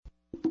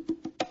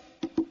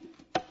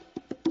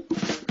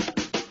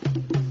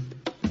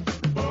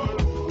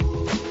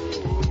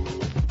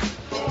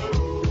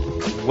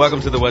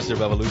Welcome to the What's Your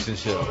Revolution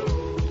show,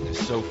 a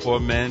show for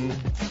men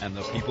and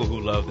the people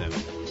who love them,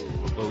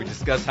 where we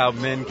discuss how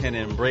men can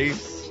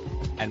embrace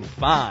and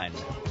find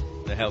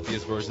the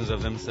healthiest versions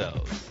of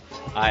themselves.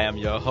 I am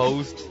your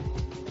host,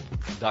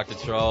 Dr.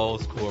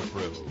 Charles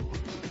Corprew.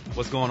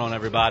 What's going on,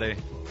 everybody?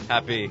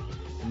 Happy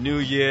New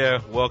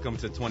Year. Welcome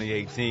to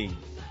 2018.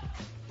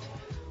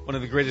 One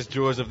of the greatest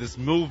joys of this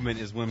movement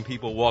is when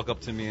people walk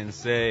up to me and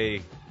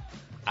say,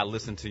 I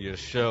listened to your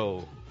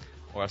show,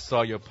 or I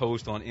saw your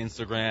post on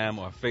Instagram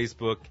or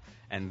Facebook,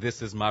 and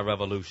this is my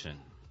revolution.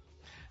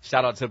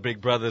 Shout out to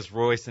big brothers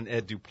Royce and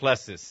Ed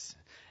Duplessis,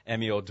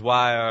 Emmy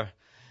O'Dwyer,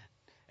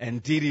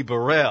 and Dee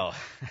Burrell,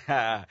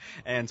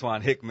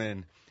 Antoine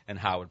Hickman, and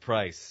Howard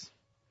Price.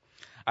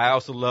 I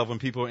also love when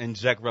people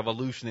inject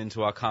revolution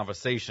into our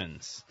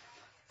conversations.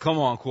 Come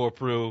on,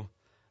 Corprew,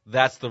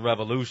 that's the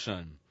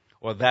revolution,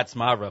 or that's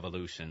my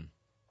revolution.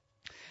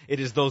 It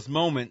is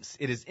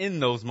in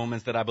those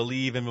moments that I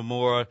believe even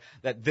more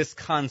that this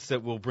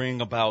concept will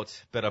bring about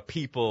better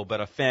people,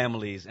 better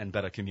families, and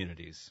better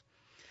communities.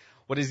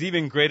 What is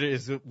even greater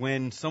is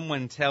when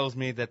someone tells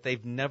me that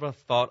they've never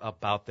thought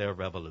about their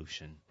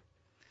revolution.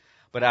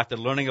 But after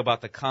learning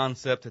about the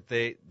concept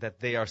they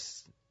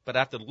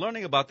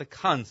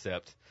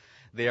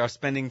are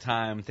spending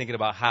time thinking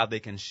about how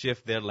they can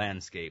shift their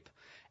landscape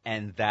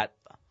and that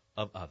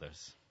of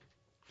others.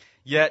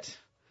 Yet,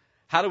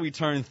 how do we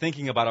turn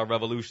thinking about our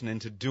revolution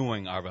into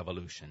doing our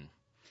revolution?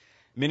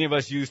 Many of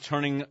us use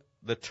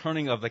the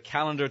turning of the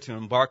calendar to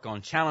embark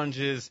on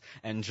challenges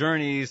and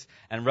journeys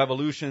and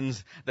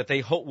revolutions that they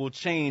hope will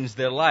change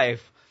their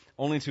life,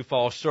 only to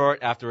fall short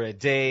after a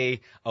day,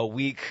 a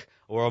week,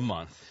 or a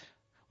month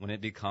when it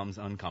becomes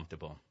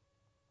uncomfortable.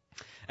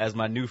 As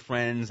my new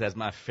friends, as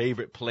my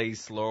favorite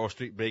place, Laurel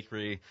Street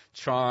Bakery,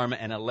 Charm,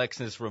 and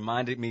Alexis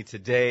reminded me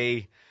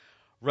today,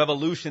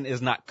 revolution is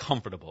not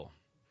comfortable.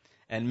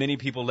 And many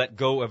people let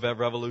go of their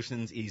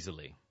revolutions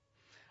easily.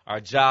 Our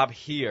job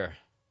here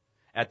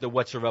at the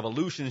What's Your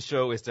Revolution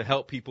show is to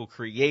help people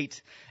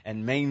create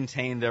and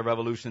maintain their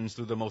revolutions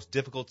through the most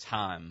difficult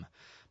time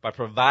by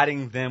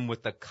providing them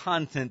with the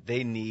content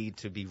they need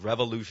to be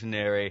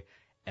revolutionary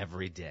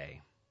every day.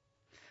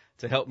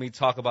 To help me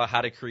talk about how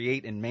to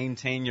create and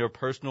maintain your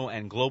personal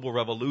and global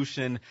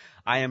revolution,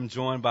 I am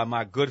joined by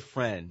my good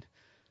friend,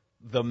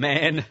 the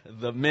man,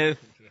 the myth,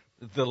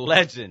 the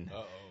legend,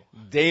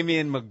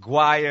 Daymian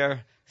McGuire,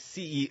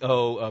 CEO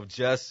of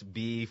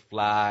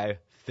JustBEFly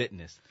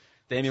Fitness.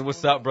 Daymien,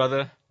 what's up,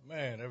 brother?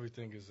 Man,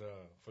 everything is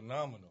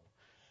phenomenal.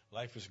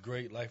 Life is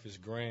great. Life is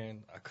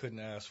grand. I couldn't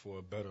ask for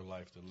a better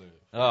life to live.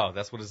 Oh,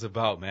 that's what it's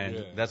about, man.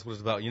 Yeah. That's what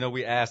it's about. You know,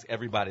 we ask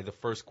everybody the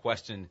first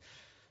question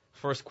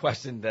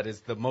that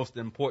is the most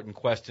important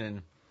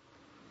question,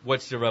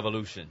 what's your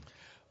revolution?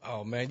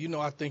 Oh, man, you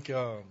know, I think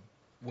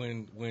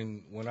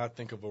when I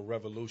think of a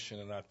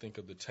revolution and I think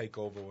of the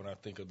takeover, when I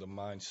think of the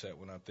mindset,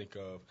 when I think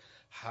of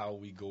how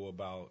we go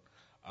about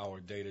our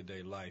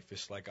day-to-day life,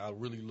 it's like I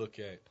really look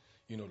at,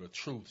 you know, the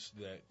truths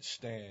that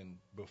stand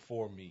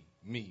before me,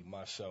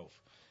 myself,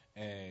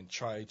 and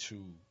try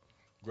to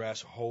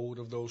grasp hold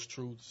of those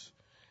truths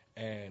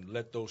and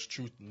let those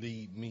truths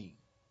lead me.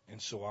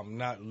 And so I'm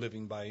not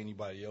living by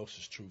anybody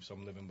else's truths.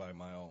 I'm living by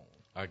my own.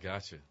 I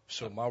got you.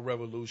 So my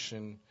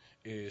revolution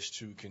is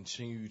to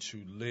continue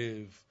to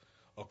live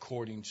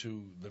according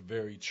to the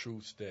very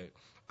truths that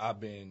I've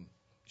been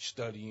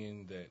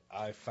studying, that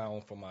I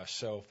found for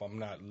myself. I'm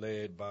not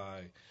led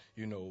by,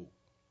 you know,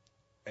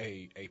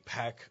 a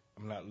pack.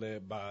 I'm not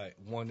led by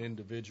one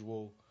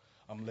individual.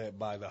 I'm led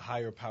by the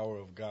higher power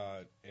of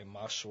God and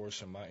my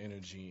source and my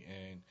energy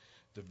and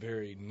the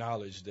very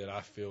knowledge that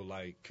I feel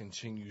like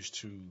continues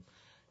to,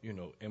 you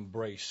know,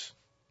 embrace,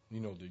 you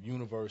know, the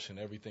universe and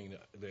everything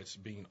that's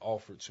being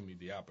offered to me,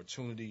 the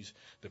opportunities,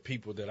 the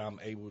people that I'm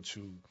able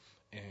to,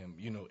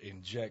 you know,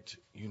 inject,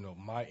 you know,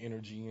 my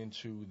energy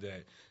into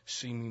that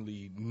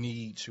seemingly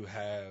need to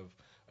have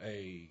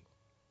a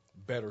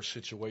better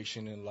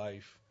situation in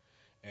life,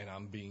 and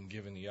I'm being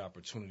given the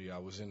opportunity. I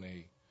was in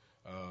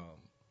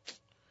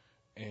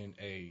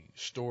a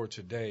store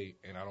today,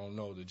 and I don't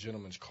know, the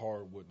gentleman's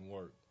card wouldn't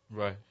work.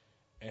 Right.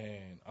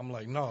 And I'm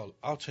like, no,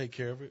 I'll take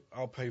care of it.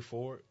 I'll pay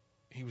for it.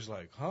 He was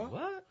like, huh?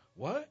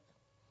 What?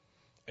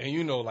 And,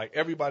 you know, like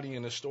everybody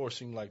in the store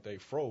seemed like they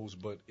froze,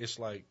 but it's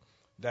like,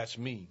 that's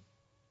me,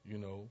 you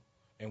know.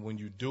 And when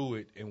you do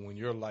it and when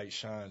your light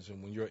shines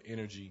and when your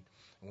energy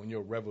and when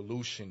your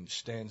revolution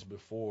stands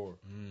before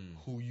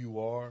who you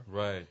are,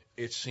 right,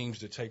 it seems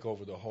to take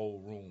over the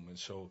whole room. And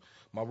so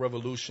my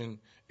revolution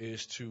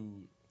is to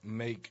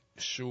make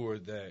sure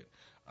that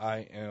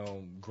I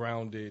am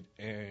grounded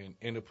and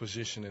in a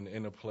position and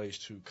in a place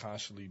to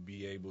constantly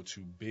be able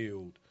to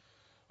build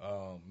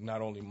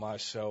not only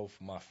myself,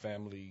 my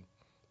family,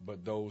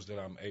 but those that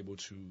I'm able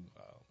to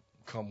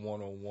come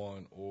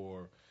one-on-one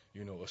or,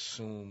 you know,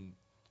 assume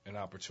an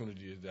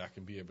opportunity that I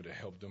can be able to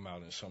help them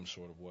out in some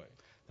sort of way.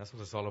 That's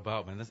what it's all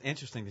about, man. That's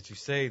interesting that you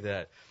say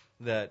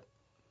that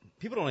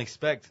people don't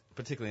expect,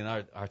 particularly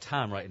in our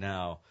time right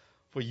now,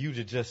 for you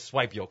to just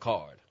swipe your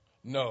card.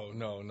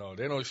 No.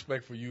 They don't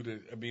expect for you to.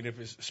 I mean,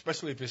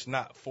 especially if it's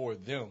not for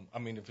them. I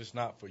mean, if it's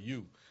not for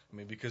you. I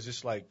mean, because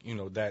it's like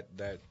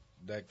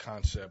that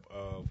concept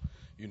of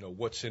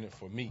what's in it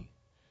for me.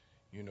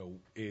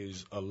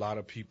 Is a lot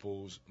of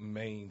people's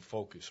main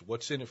focus.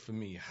 What's in it for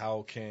me?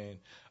 How can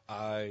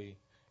I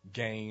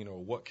gain, or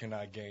what can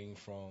I gain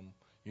from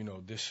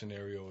this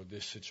scenario or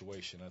this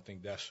situation? I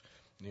think that's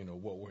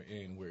what we're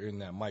in. We're in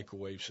that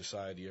microwave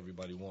society.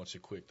 Everybody wants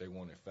it quick. They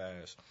want it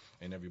fast,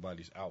 and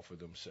everybody's out for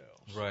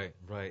themselves. Right,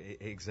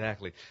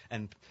 exactly.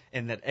 And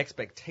that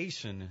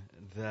expectation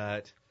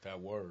that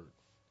word,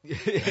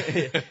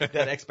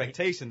 that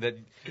expectation that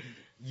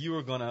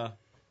you're gonna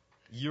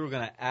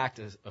act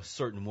a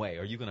certain way,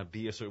 or you're gonna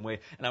be a certain way.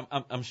 And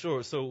I'm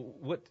sure. So,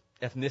 what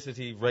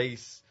ethnicity,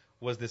 race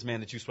was this man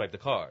that you swiped the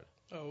card?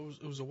 Oh,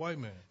 it was a white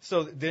man.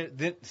 So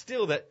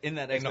still that in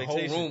that expectation,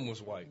 and the whole room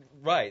was white.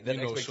 Right. That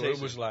expectation. So it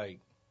was like,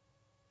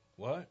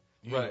 what?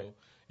 You right. know,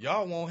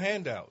 y'all want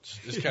handouts.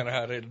 It's kind of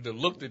how the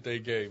look that they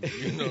gave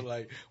me.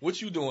 Like,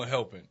 what you doing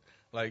helping?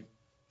 Like,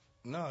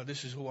 nah,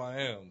 this is who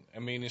I am. I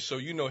mean, and so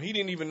he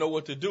didn't even know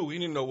what to do. He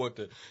didn't know what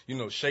to,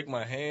 shake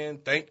my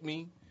hand, thank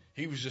me.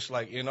 He was just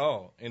like in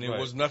awe, and it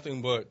was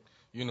nothing but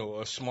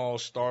a small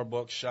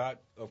Starbucks shot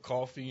of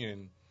coffee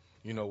and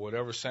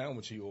whatever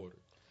sandwich he ordered.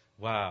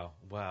 Wow.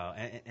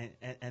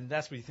 And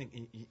that's what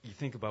you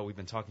think about. We've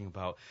been talking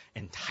about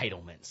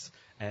entitlements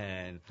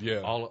and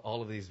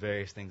all of these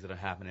various things that are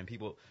happening.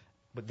 People,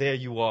 but there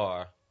you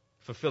are,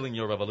 fulfilling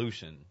your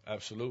revolution.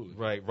 Absolutely.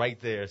 Right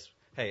there.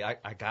 Hey,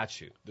 I got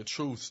you. The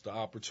truths, the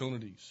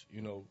opportunities,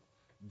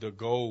 the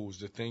goals,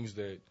 the things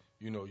that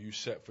you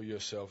set for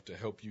yourself to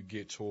help you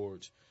get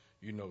towards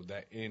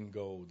that end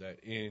goal, that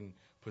end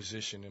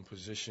position, and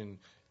position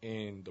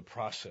in the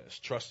process,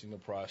 trusting the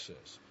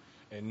process.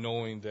 And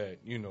knowing that,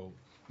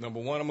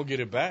 number one, I'm going to get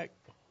it back.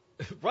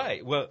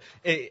 Right. Well,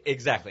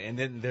 exactly. And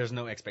then there's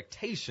no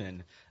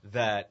expectation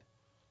that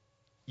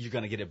you're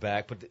going to get it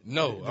back. But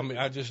no, I mean,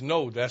 I just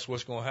know that's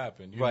what's going to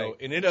happen. You know?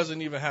 And it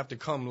doesn't even have to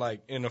come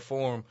like in a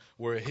form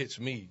where it hits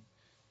me.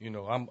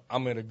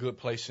 I'm in a good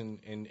place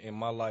in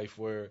my life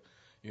where,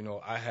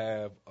 I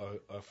have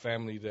a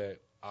family that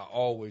I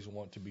always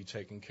want to be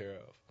taken care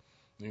of.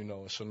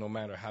 So no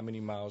matter how many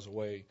miles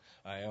away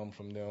I am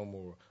from them,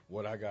 or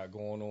what I got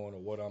going on, or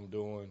what I'm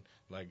doing,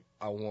 like,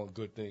 I want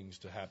good things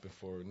to happen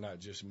for not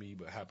just me,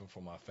 but happen for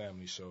my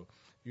family. So,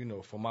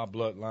 for my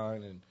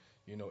bloodline and,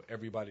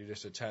 everybody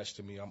that's attached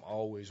to me, I'm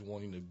always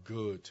wanting the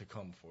good to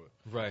come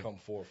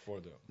forth for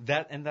them.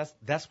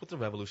 That's what the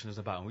revolution is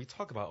about. And we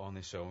talk about on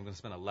this show, we're going to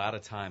spend a lot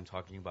of time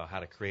talking about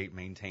how to create,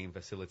 maintain,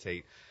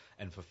 facilitate,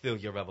 and fulfill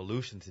your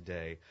revolution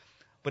today.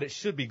 But it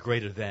should be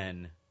greater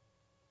than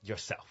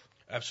yourself.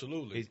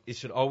 Absolutely. It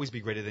should always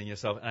be greater than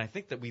yourself. And I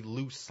think that we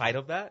lose sight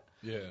of that.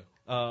 Yeah.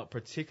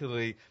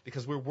 Particularly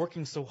because we're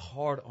working so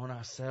hard on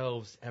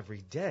ourselves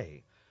every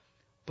day.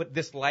 But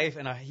this life,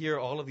 and I hear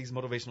all of these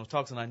motivational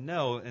talks, and I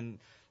know, and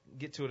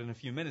get to it in a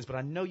few minutes, but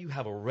I know you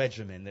have a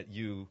regimen that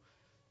you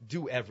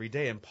do every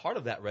day. And part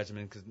of that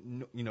regimen, because,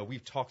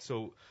 we've talked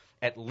so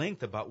at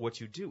length about what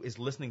you do, is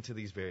listening to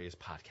these various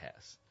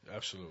podcasts.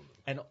 Absolutely.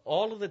 And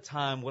all of the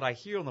time, what I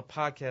hear on the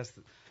podcast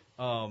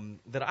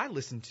that I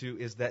listen to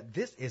is that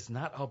this is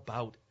not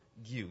about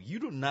you. You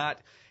do not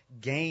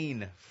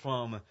gain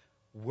from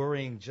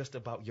worrying just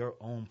about your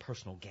own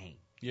personal gain.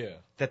 Yeah.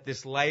 That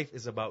this life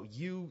is about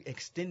you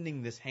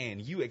extending this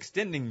hand, you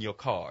extending your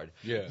card,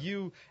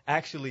 you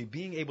actually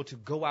being able to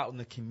go out in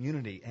the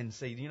community and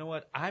say, you know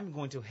what, I'm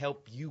going to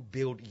help you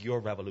build your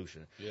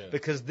revolution. Yeah.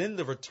 Because then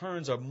the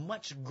returns are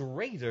much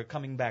greater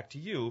coming back to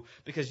you,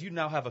 because you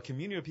now have a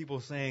community of people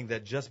saying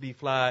that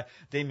JustBEFly,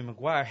 Daymian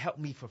McGuire, help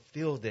me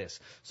fulfill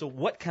this. So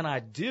what can I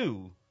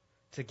do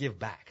to give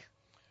back?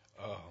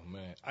 Oh,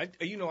 man. I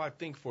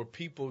think for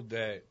people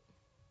that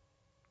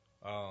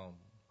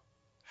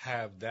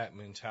have that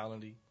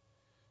mentality,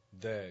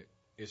 that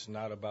it's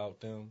not about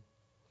them,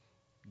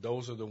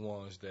 those are the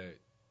ones that,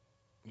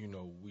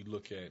 we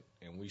look at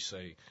and we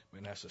say,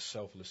 man, that's a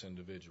selfless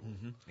individual.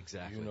 Mm-hmm.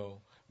 Exactly.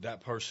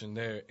 That person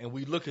there, and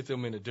we look at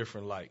them in a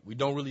different light. We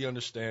don't really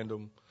understand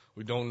them.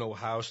 We don't know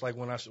how. It's like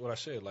what I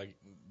said, like,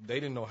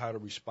 they didn't know how to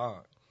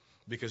respond,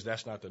 because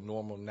that's not the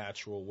normal,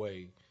 natural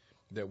way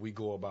that we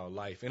go about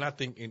life. And I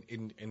think,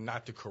 and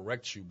not to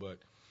correct you, but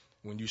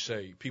when you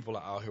say people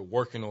are out here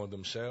working on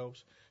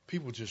themselves,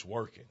 people just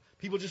working.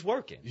 People just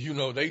working.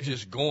 They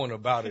just going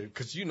about it.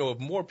 Because, if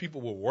more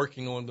people were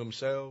working on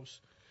themselves,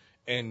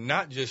 and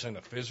not just in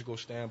a physical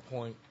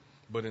standpoint,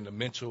 but in the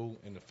mental,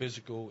 in the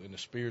physical, in the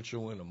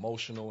spiritual, in the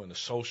emotional, in the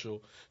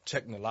social,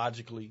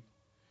 technologically,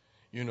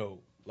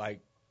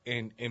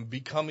 and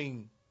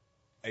becoming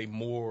a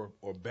more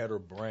or better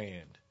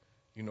brand,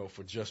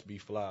 for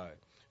JustBEFly,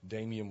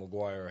 Daymian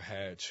McGuire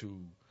had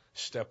to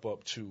step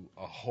up to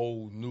a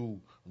whole new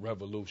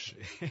revolution.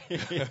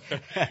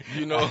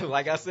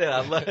 Like I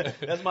said,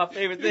 that's my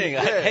favorite thing.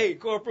 Hey,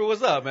 corporate,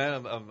 what's up,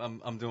 man?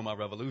 I'm doing my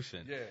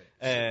revolution. Yeah.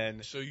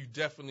 And so you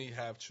definitely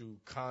have to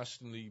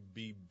constantly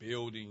be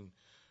building,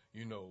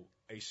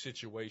 a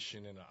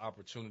situation and an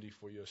opportunity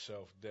for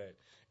yourself that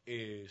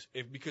is,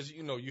 because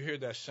you hear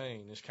that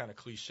saying, it's kind of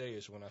cliche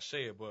when I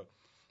say it, but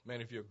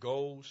man, if your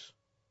goals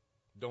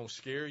don't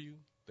scare you,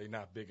 they're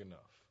not big enough.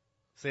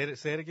 Say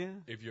it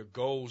again. If your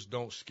goals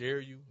don't scare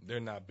you, they're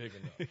not big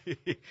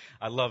enough.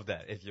 I love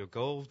that. If your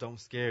goals don't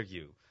scare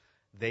you,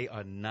 they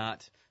are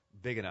not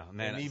big enough,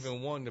 man. And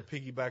even one to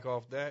piggyback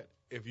off that,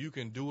 if you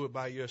can do it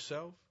by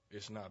yourself,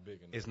 it's not big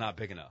enough. It's not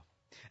big enough.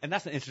 And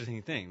that's an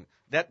interesting thing.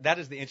 That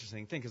is the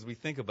interesting thing, because we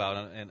think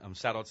about, and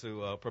shout out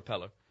to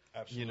Propeller,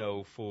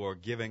 Absolutely. For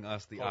giving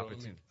us the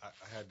opportunity. I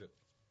had to.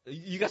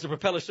 You got your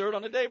Propeller shirt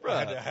on today, bro? I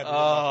had to get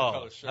my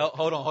Propeller shirt.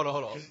 Hold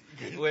on.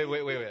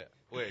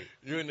 Wait.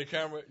 You in the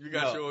camera? You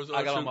got yours on?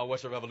 I got too? on my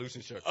What's Your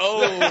Revolution shirt.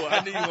 Oh,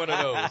 I need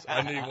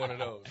one of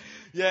those.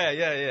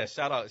 Yeah.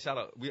 Shout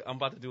out. I'm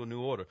about to do a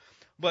new order.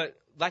 But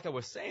like I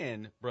was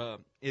saying, bro,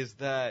 is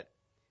that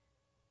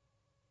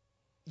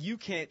you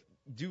can't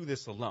do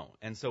this alone.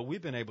 And so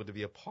we've been able to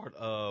be a part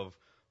of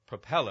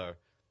Propeller,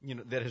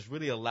 that has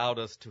really allowed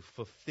us to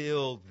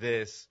fulfill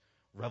this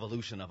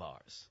revolution of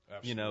ours.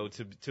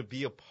 Absolutely. To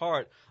be a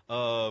part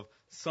of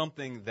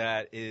something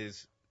that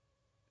is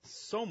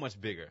so much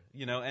bigger,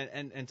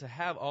 and to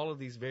have all of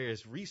these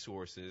various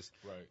resources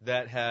right.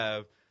 that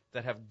have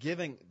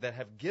given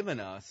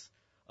us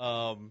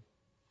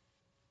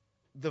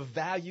the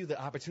value,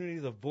 the opportunity,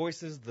 the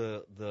voices,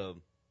 the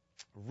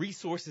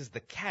resources, the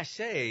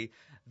cachet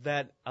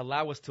that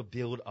allow us to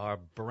build our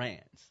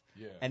brands.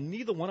 Yeah. And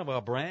neither one of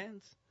our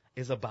brands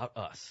is about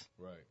us.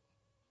 Right.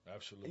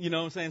 Absolutely. You know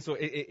what I'm saying? So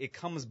it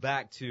comes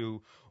back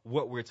to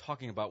what we're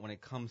talking about when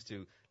it comes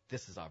to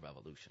this is our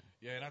revolution.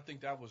 Yeah, and I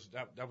think that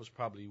was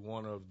probably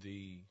one of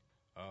the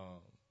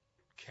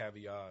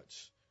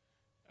caveats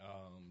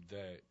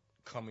that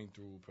coming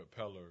through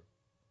Propeller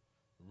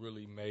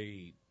really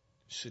made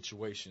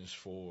situations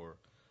for,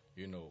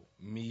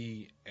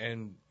 me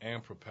and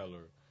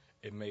Propeller.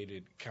 It made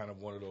it kind of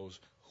one of those,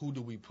 who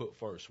do we put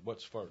first?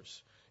 What's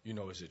first?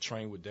 Is it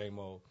Train with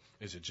Damo?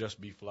 Is it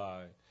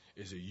JustBEFly?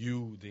 Is it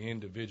you, the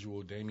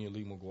individual, Daymian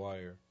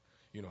McGuire?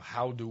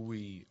 How do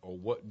we, or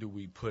what do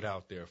we put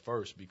out there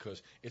first?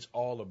 Because it's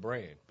all a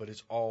brand, but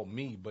it's all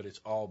me, but it's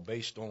all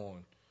based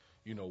on,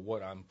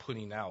 what I'm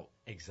putting out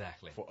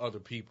Exactly. for other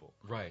people.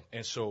 Right.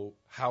 And so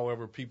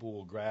however people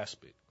will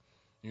grasp it,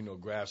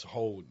 grasp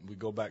hold. We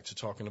go back to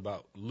talking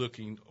about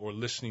looking or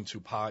listening to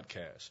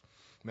podcasts.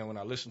 Man, when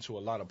I listen to a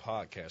lot of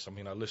podcasts,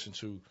 I listen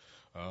to,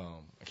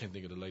 I can't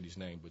think of the lady's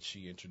name, but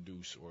she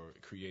introduced or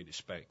created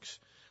Spanx.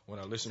 When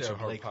I listened to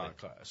her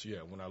podcast,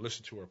 when I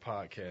listened to her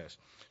podcast,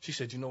 she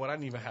said, "You know what? I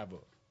didn't even have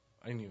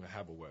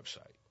a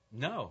website.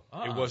 No,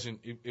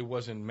 it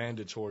wasn't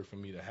mandatory for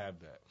me to have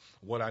that.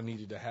 What I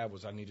needed to have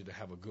was a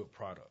good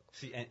product."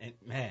 See,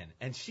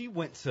 and she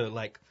went to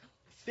like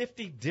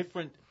 50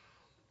 different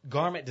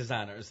garment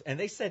designers, and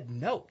they said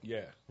no.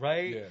 Yeah.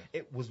 Right? Yeah.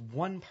 It was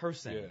one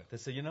person that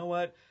said, you know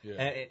what? Yeah.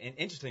 And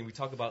interesting, we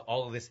talk about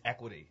all of this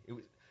equity.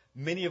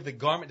 Many of the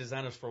garment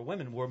designers for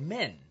women were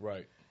men.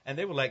 Right. And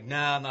they were like,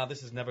 nah,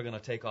 this is never going to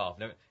take off.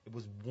 It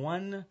was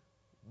one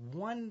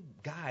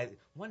guy,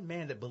 one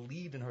man that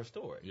believed in her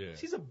story. Yeah.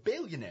 She's a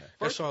billionaire.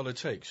 That's all it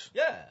takes.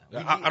 Yeah.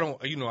 I don't,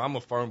 I'm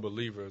a firm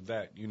believer of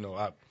that,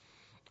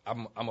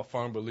 I'm a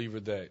firm believer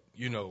that,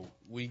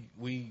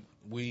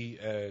 we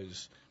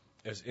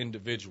as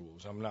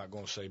individuals, I'm not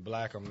going to say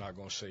black, I'm not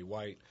going to say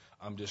white,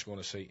 I'm just going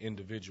to say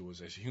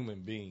individuals as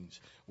human beings,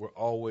 we're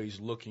always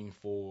looking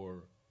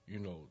for,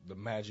 the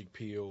magic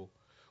pill.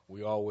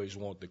 We always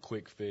want the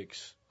quick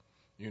fix,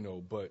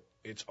 but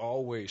it's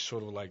always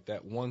sort of like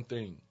that one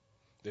thing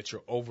that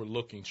you're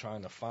overlooking,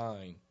 trying to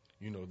find,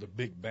 the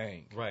big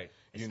bang. Right.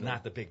 It's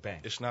not the big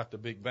bang. It's not the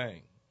big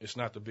bang. It's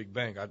not the big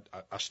bang.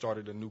 I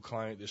started a new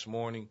client this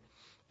morning,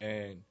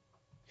 and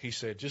he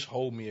said, just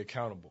hold me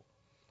accountable.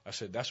 I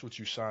said, that's what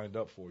you signed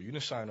up for. You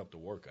didn't sign up to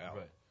work out.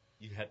 Right.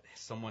 You had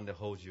someone to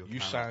hold you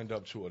accountable. You signed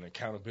up to an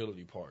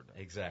accountability partner.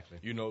 Exactly.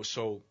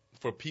 So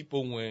for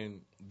people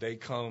when they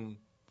come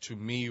to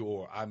me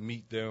or I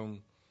meet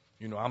them,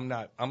 I'm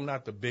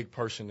not the big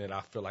person that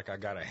I feel like I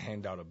got to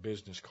hand out a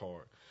business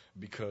card,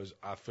 because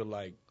I feel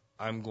like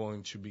I'm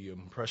going to be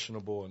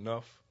impressionable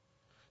enough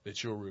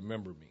that you'll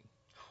remember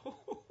me.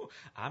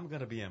 I'm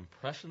going to be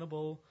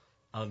impressionable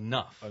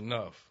enough.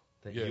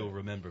 That you'll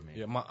remember me.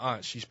 Yeah, my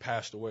aunt, she's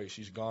passed away.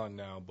 She's gone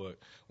now. But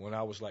when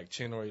I was like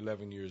 10 or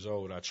 11 years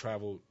old, I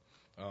traveled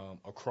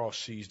across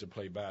seas to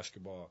play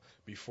basketball.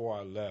 Before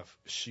I left,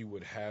 she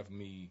would have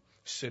me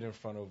sit in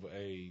front of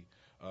a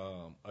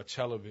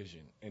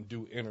television and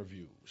do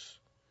interviews.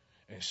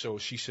 And so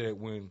she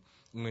said, when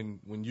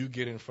you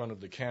get in front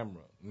of the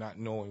camera, not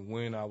knowing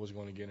when I was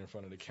going to get in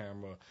front of the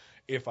camera,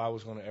 if I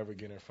was going to ever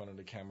get in front of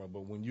the camera,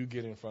 but when you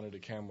get in front of the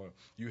camera,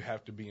 you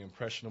have to be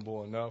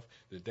impressionable enough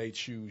that they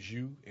choose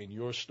you and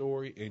your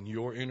story and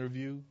your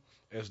interview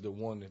as the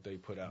one that they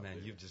put out. Man,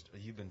 there.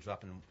 you've been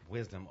dropping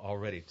wisdom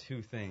already.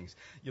 Two things.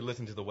 You're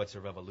listening to the What's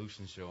Your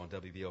Revolution show on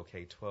WBOK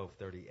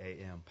 1230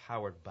 AM,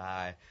 powered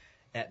by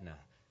Aetna.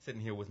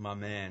 Sitting here with my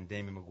man,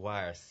 Daymian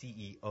McGuire,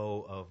 CEO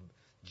of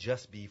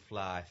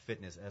JustBEFly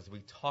Fitness as we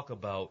talk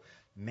about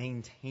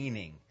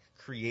maintaining,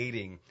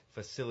 creating,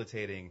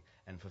 facilitating,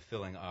 and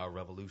fulfilling our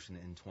revolution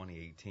in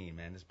 2018.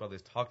 Man, this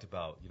brother's talked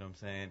about, you know what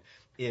I'm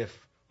saying?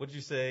 What did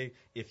you say?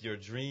 If your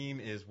dream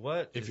is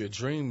what? If your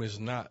dream is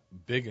not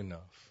big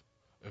enough,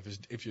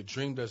 if your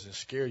dream doesn't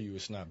scare you,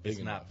 it's not big enough.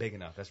 It's not big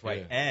enough. That's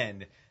right. Yeah.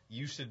 And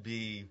you should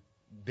be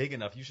big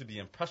enough. You should be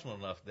impressionable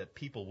enough that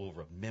people will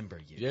remember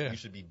you. Yeah. You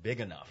should be big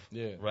enough.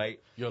 Yeah. Right?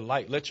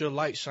 Let your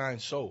light shine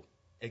so.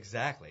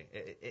 Exactly.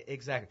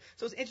 Exactly.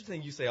 So it's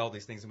interesting you say all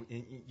these things.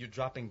 You're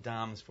dropping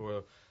dimes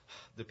for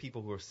the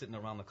people who are sitting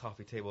around the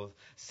coffee table,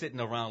 sitting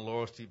around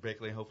Laurel Street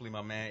Bakery. Hopefully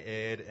my man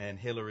Ed and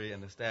Hillary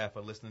and the staff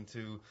are listening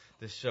to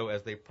this show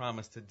as they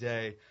promised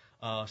today.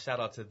 Shout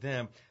out to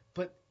them.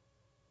 But,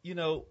 you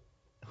know,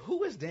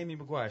 who is Daymian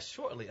McGuire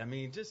shortly? I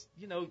mean, just,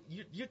 you know,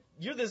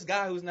 you're this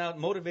guy who's now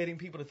motivating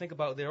people to think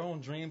about their own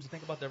dreams, to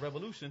think about their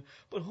revolution.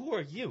 But who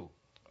are you?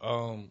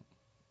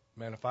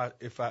 Man,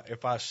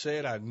 if I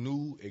said I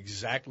knew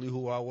exactly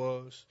who I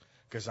was,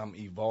 because I'm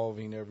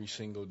evolving every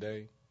single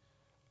day,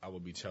 I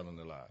would be telling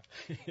a lie.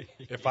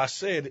 If I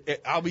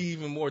said, I'll be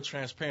even more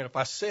transparent. If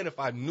I said if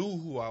I knew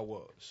who I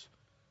was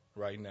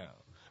right now,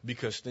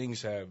 because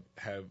things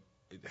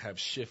have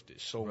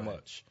shifted so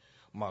much.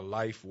 My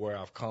life, where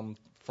I've come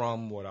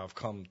from, what I've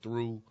come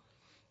through.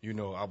 You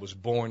know, I was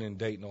born in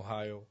Dayton,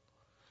 Ohio,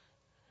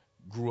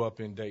 grew up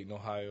in Dayton,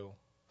 Ohio.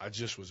 I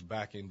just was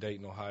back in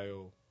Dayton,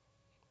 Ohio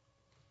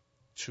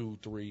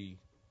 2-3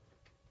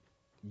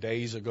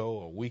 days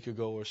ago, a week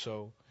ago or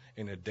so.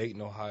 In the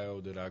Dayton,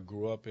 Ohio that I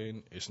grew up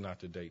in, it's not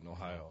the Dayton,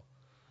 Ohio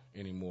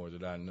anymore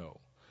that I know.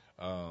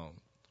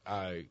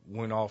 I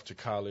went off to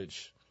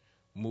college,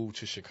 moved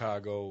to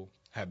Chicago,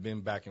 have been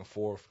back and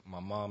forth.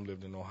 My mom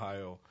lived in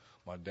Ohio.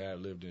 My dad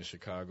lived in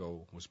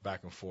Chicago, was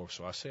back and forth.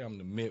 So I say I'm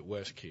the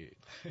Midwest kid,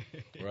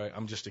 right?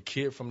 I'm just a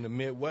kid from the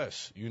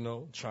Midwest, you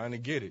know, trying to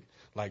get it.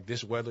 Like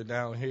this weather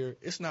down here,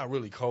 it's not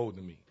really cold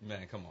to me.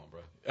 Man, come on,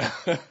 bro. I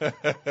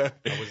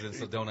was in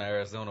Sedona,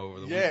 Arizona over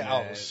the weekend.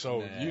 Yeah,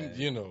 so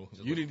you know,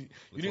 you didn't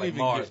like even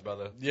Mars, get,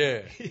 brother.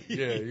 Yeah,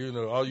 you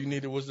know, all you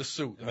needed was the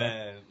suit. Huh?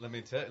 Man, let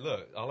me tell you.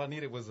 Look, all I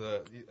needed was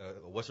a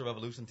What's Your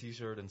Revolution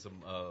T-shirt and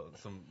some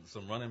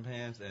running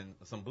pants and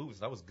some boots.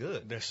 That was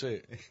good. That's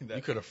it.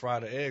 You could have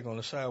fried an egg on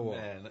the sidewalk.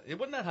 Man, it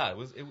wasn't that hot.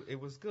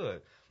 It was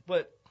good.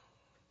 But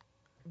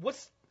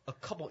what's a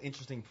couple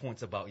interesting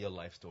points about your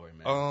life story,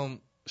 man?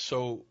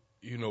 So,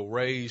 you know,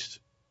 raised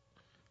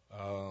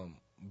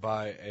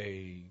by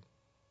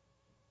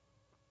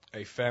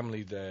a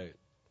family that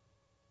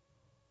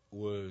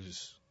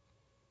was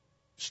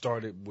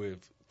started with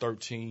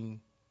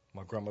 13.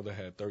 My grandmother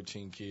had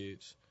 13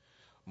 kids.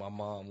 My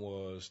mom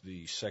was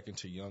the second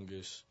to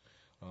youngest,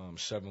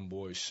 7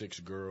 boys, 6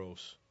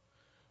 girls.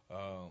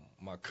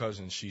 My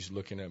cousin, she's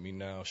looking at me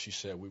now, she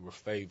said we were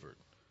favored,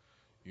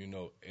 you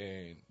know,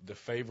 and the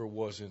favor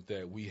wasn't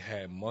that we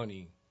had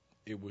money.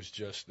 It was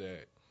just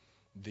that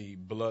the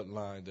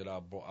bloodline that I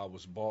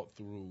was bought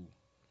through,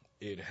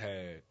 it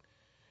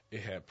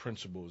had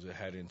principles, it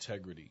had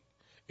integrity.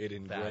 It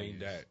ingrained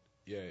values.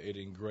 It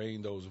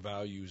ingrained those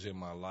values in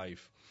my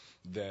life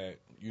that,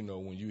 you know,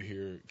 when you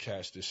hear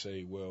cats that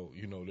say, well,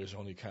 you know, there's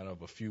only kind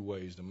of a few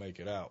ways to make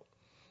it out.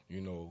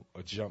 You know,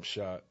 a jump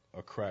shot,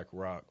 a crack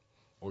rock,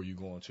 or you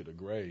going to the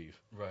grave.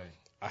 Right.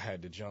 I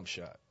had the jump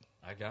shot.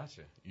 I got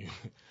you.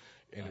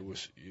 And it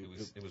was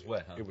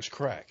wet, huh? It was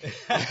crack.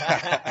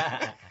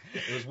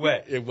 It was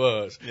wet. It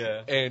was.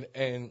 Yeah.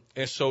 And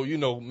so, you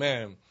know,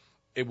 man,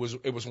 it was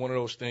one of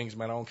those things,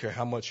 man. I don't care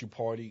how much you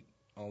partied.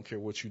 I don't care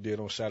what you did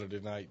on Saturday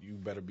night. You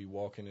better be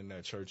walking in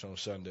that church on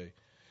Sunday.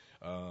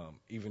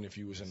 Even if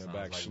you was in the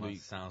back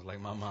sleep. Sounds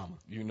like my mama.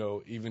 You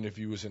know, even if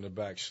you was in the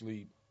back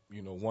sleep,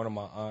 you know, one of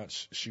my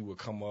aunts, she would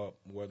come up,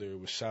 whether it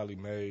was Sally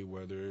Mae,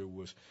 whether it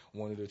was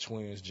one of the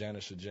twins,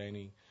 Janice or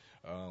Janie.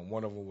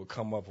 One of them would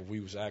come up if we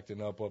was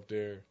acting up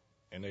there,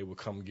 and they would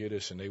come get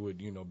us, and they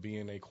would, you know, be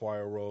in their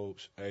choir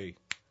robes. Hey,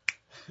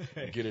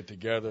 get it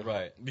together.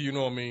 Right. You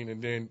know what I mean?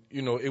 And then,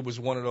 you know, it was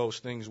one of those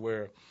things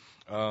where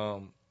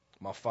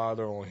my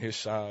father on his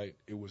side,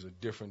 it was a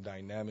different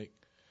dynamic.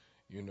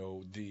 You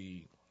know,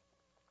 the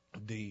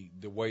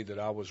way that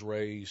I was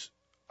raised,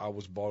 I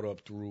was brought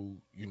up through,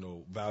 you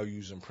know,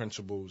 values and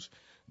principles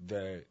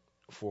that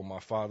for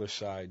my father's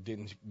side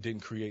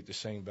didn't create the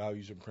same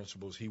values and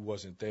principles. He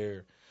wasn't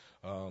there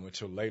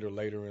until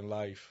later in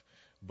life.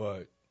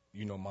 But,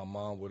 you know, my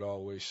mom would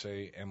always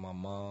say, and my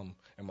mom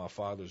and my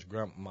father's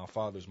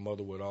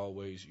mother would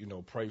always, you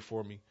know, pray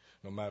for me,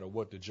 no matter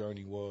what the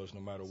journey was,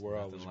 no matter where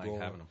I was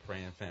going. Having a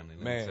praying family,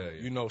 let man, me tell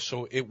you. You know,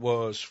 so it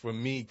was for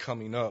me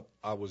coming up.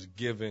 I was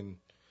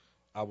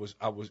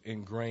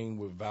ingrained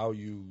with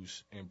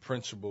values and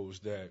principles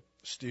that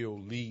still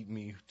lead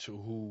me to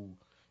who,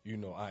 you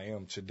know, I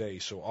am today.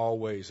 So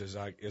always as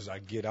I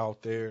get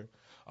out there,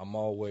 I'm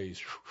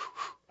always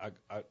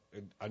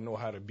I know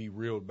how to be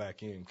reeled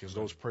back in because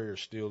those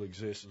prayers still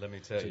exist. Let me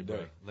tell you,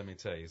 bro. Let me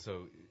tell you.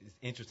 So it's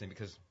interesting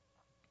because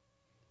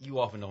you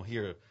often don't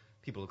hear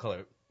people of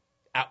color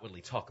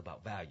outwardly talk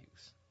about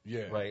values.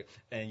 Yeah. Right?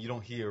 And you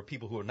don't hear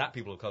people who are not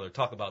people of color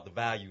talk about the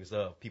values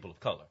of people of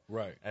color.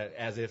 Right.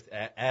 As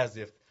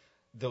if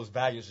those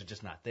values are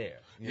just not there.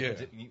 Yeah.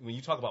 When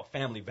you talk about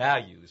family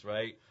values,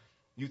 right?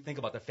 You think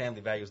about the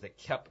family values that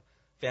kept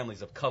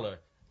families of color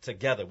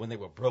together when they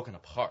were broken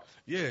apart.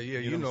 Yeah.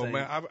 You know what I'm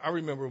Man, I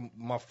remember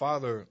my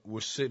father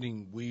was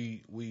sitting.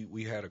 We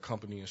had a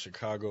company in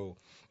Chicago.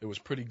 It was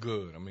pretty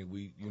good. I mean,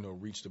 we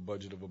reached a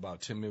budget of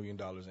about $10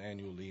 million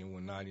annually, and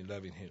when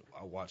 9/11 hit,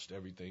 I watched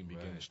everything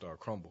begin to start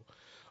crumble.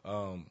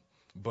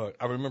 But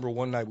I remember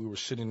one night we were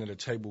sitting at a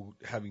table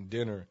having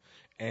dinner,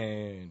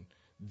 and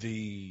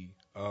the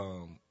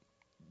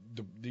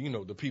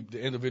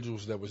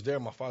individuals that was there,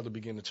 my father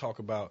began to talk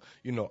about,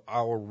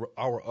 our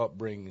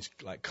upbringings,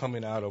 like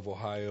coming out of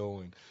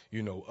Ohio and,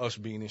 us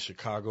being in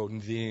Chicago,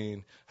 and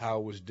then how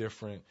it was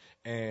different.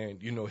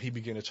 And, he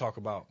began to talk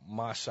about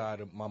my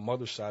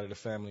mother's side of the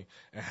family,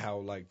 and how,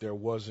 like, there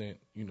wasn't,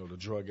 the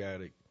drug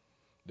addict.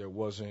 There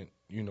wasn't,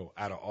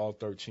 out of all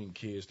 13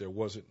 kids, there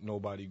wasn't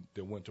nobody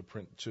that went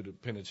to the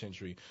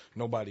penitentiary.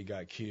 Nobody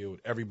got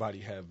killed. Everybody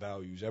had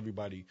values.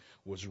 Everybody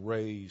was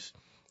raised,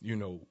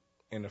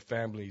 in a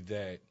family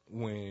that,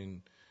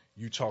 when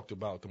you talked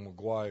about the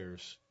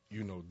McGuires,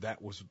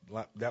 that was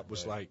right.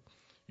 Like,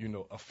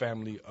 a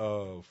family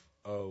of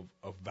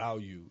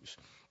values.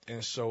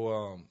 And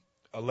so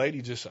a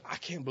lady just said, I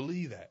can't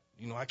believe that.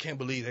 I can't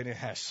believe they didn't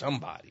have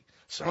somebody.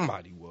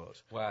 Somebody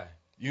was. Why?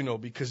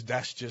 Because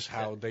that's just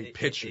how they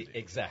pictured it.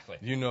 Exactly.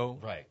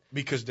 Right.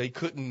 Because they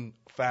couldn't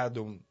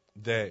fathom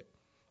that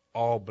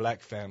all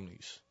black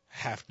families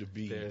have to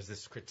be. There's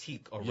this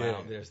critique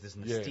around, there's this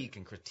mystique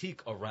and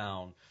critique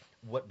around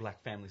what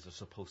black families are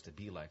supposed to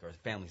be like, or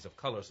families of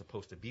color are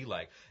supposed to be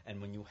like.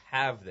 And when you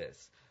have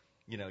this,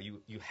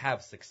 you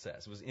have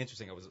success. It was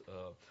interesting. I was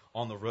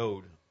on the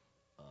road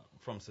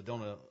from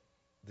Sedona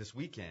this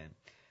weekend,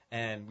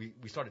 and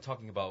we started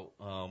talking about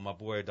my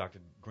boy, Dr.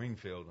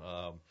 Greenfield.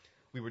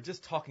 We were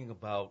just talking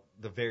about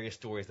the various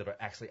stories that are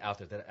actually out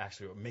there that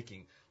actually are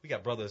making. We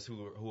got brothers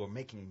who are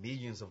making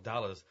millions of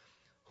dollars,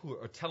 who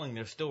are telling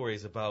their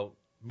stories about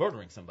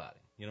murdering somebody.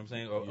 You know what I'm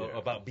saying? Or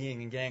about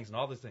being in gangs and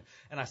all this thing.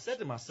 And I said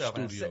to myself,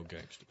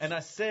 gangsters. And I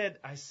said,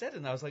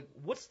 and I was like,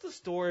 what's the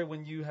story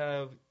when you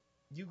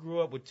grew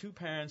up with two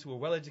parents who were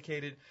well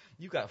educated,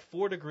 you got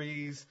 4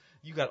 degrees,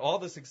 you got all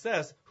the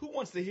success? Who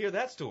wants to hear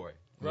that story?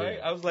 Right?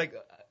 Yeah. I was like,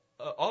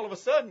 all of a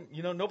sudden,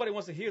 nobody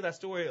wants to hear that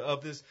story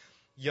of this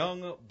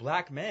young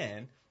black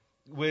man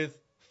with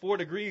 4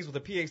 degrees, with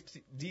a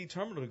PhD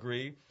terminal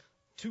degree,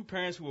 2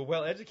 parents who were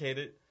well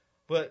educated,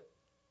 but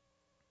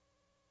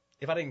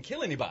if I didn't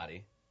kill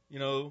anybody,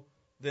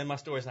 then my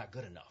story's not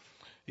good enough.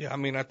 Yeah, I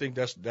mean, I think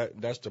that's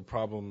the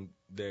problem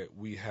that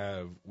we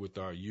have with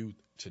our youth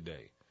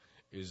today,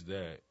 is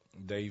that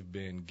they've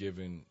been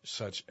given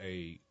such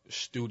a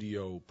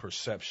studio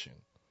perception,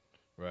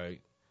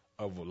 right,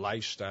 of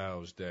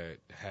lifestyles that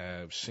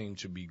have seemed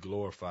to be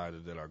glorified, or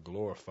that are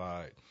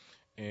glorified,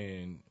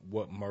 in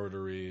what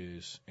murder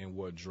is, and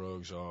what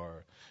drugs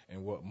are,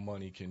 and what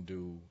money can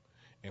do,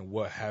 and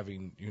what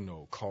having,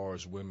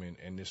 cars, women,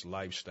 and this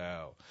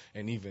lifestyle.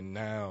 And even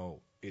now,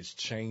 it's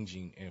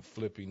changing and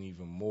flipping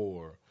even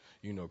more,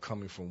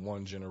 coming from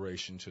one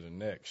generation to the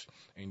next.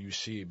 And you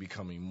see it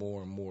becoming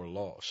more and more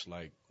lost.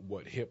 Like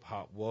what hip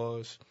hop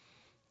was,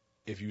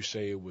 if you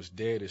say it was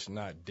dead, it's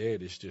not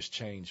dead. It's just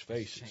changed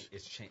faces.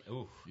 It's changed.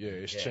 Ooh. Yeah,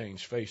 it's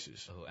changed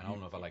faces. Oh, and I don't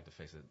know if I like the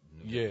face of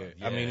yeah,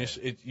 I mean, it's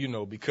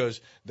because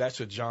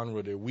that's a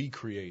genre that we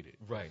created.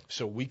 Right.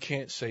 So we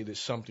can't say that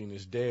something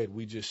is dead.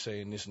 We just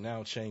saying it's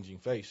now changing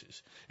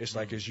faces. It's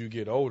like as you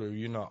get older,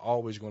 you're not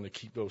always going to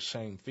keep those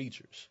same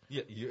features.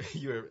 Yeah,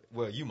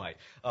 you might.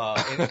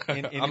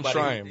 I'm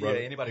trying, brother.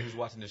 Yeah, anybody who's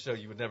watching the show,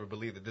 you would never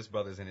believe that this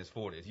brother's in his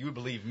 40s. You would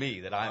believe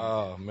me that I'm.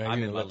 Oh man, I'm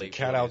you in my let the late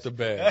cat 40s. out the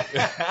bag.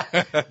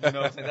 You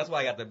know what I'm saying? That's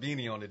why I got the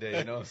beanie on today.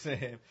 You know what I'm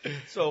saying?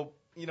 So,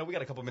 we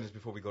got a couple minutes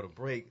before we go to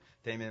break,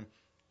 Daymien.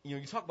 You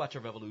talk about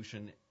your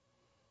revolution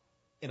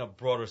in a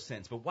broader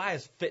sense, but why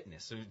is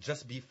fitness, so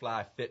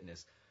JustBEFly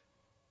fitness,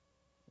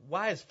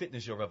 why is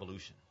fitness your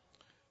revolution?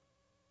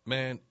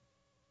 Man,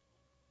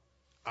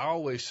 I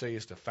always say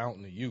it's the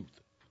fountain of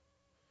youth.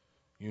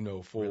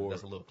 That's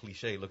a little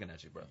cliche looking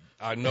at you, bro.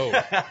 I know.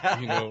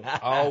 I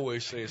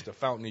always say it's the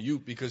fountain of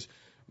youth because,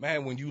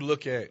 man, when you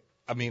look at,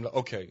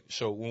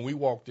 so when we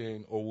walked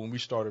in, or when we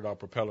started our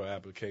propeller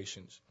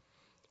applications,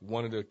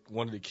 one of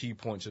the key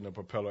points in the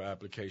propeller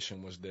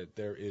application was that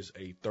there is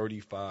a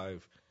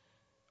 35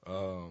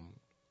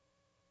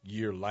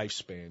 year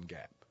lifespan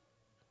gap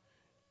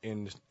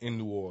in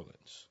New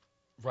Orleans.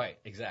 Right,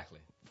 exactly.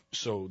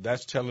 So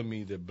that's telling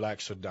me that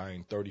blacks are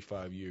dying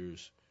 35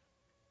 years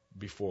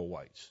before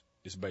whites,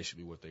 is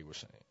basically what they were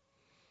saying,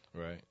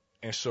 right?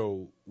 And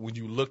so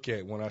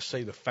when I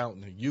say the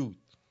fountain of youth,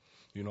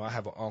 I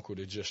have an uncle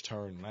that just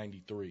turned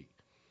 93,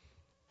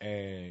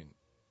 and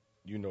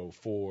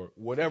for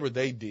whatever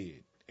they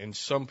did, and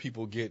some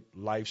people get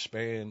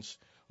lifespans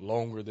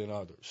longer than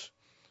others,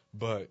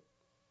 but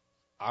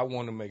I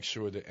want to make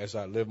sure that as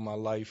I live my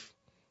life,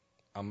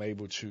 I'm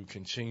able to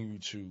continue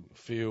to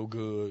feel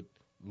good,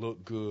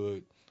 look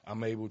good,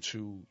 I'm able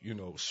to,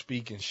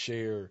 speak and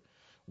share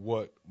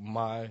what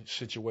my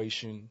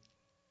situation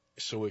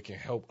so it can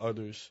help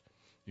others.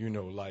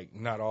 Like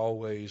not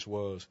always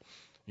was,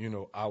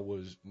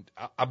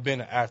 I've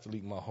been an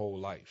athlete my whole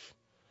life.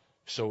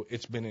 So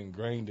it's been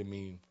ingrained in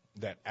me,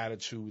 that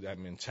attitude, that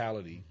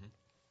mentality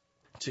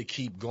to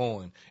keep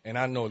going. And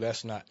I know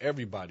that's not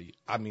everybody.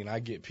 I mean, I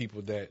get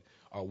people that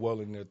are well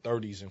in their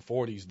 30s and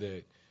 40s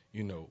that,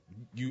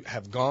 you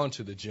have gone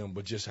to the gym,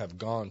 but just have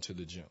gone to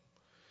the gym.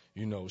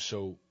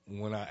 So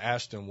when I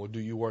ask them, well, do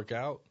you work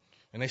out?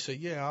 And they say,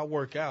 yeah, I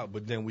work out.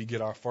 But then we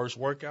get our first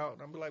workout,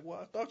 and I'm like, well,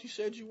 I thought you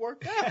said you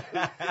worked out.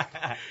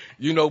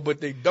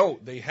 But they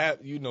don't. They have,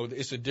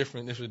 it's a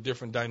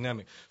different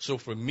dynamic. So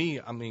for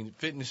me, I mean,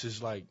 fitness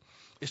is like,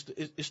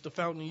 it's the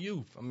fountain of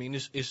youth. I mean,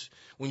 it's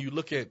when you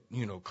look at,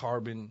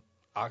 carbon,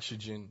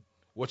 oxygen,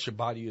 what your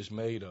body is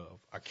made of.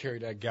 I carry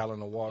that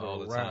gallon of water all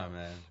the around, time,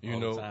 man.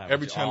 All the time.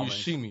 Every With time almonds.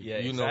 you see me, Yeah,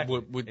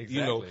 exactly.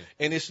 Exactly.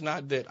 And it's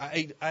not that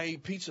I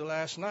ate pizza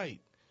last night.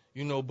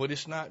 But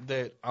it's not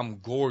that I'm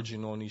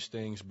gorging on these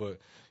things, but,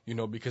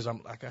 because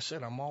like I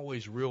said, I'm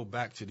always real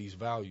back to these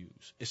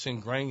values. It's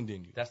ingrained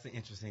in you. That's the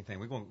interesting thing.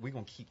 We're going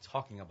to keep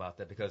talking about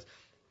that, because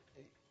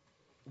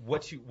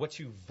what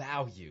you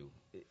value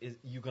is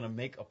you're going to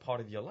make a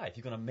part of your life.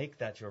 You're going to make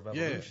that your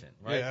revolution,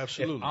 right? Yeah,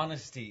 absolutely. If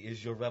honesty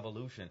is your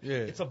revolution,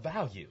 it's a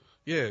value.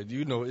 Yeah,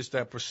 it's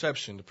that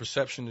perception. The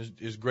perception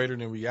is greater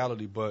than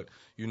reality, but,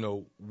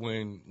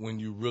 when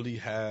you really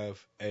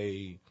have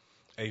a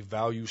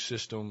value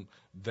system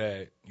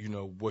that,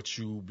 what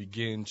you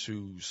begin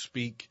to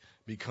speak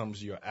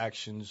becomes your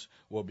actions,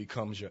 what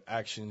becomes your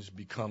actions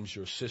becomes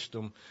your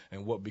system,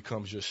 and what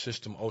becomes your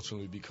system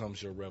ultimately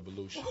becomes your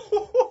revolution.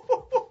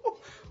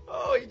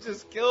 Oh, he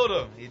just killed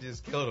him.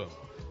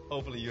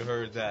 Hopefully you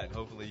heard that.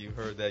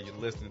 You're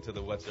listening to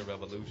the What's Your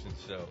Revolution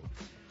show.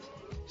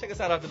 Check us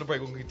out after the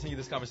break. We'll continue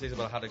this conversation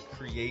about how to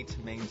create,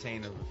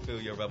 maintain, and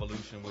fulfill your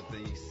revolution with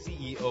the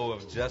CEO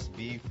of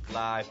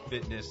JustBEFly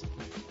Fitness,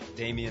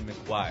 Daymian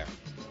McGuire.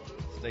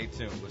 Stay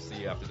tuned. We'll see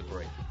you after the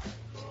break.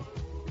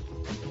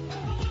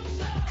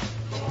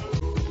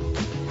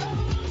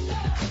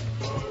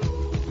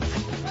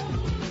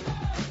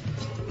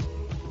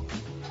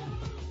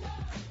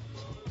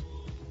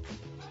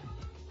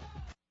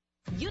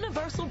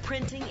 Universal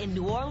Printing in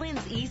New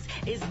Orleans East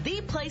is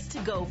the place to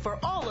go for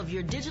all of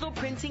your digital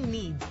printing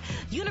needs.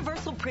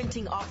 Universal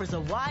Printing offers a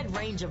wide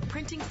range of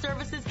printing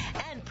services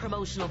and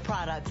promotional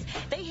products.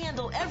 They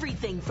handle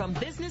everything from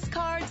business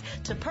cards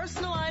to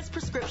personalized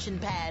prescription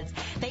pads.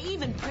 They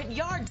even print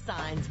yard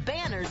signs,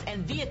 banners,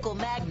 and vehicle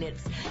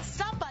magnets.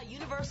 Stop by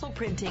Universal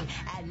Printing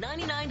at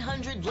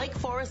 9900 Lake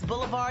Forest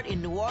Boulevard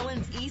in New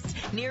Orleans East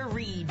near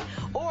Reed.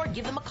 Or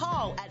give them a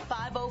call at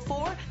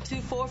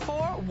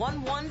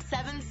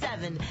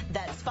 504-244-1177.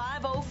 That's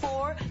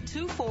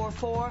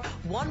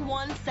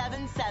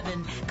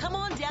 504-244-1177. Come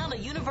on down to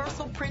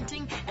Universal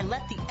Printing and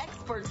let the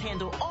experts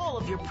handle all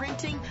of your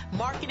printing,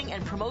 marketing,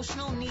 and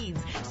promotional needs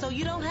so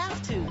you don't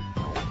have to.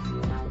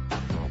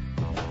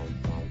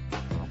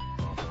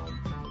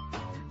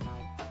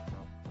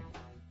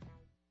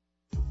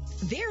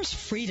 There's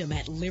freedom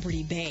at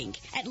Liberty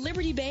Bank. At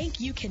Liberty Bank,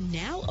 you can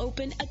now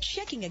open a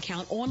checking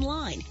account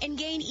online and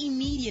gain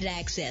immediate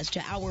access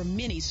to our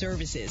many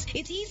services.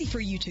 It's easy for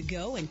you to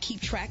go and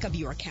keep track of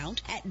your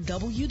account at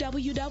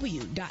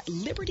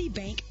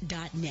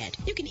www.libertybank.net.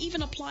 You can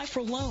even apply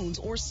for loans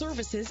or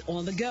services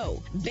on the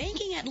go.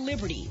 Banking at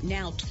Liberty,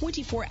 now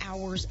 24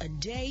 hours a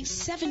day,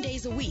 7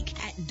 days a week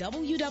at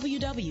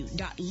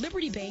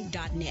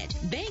www.libertybank.net.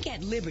 Bank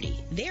at Liberty.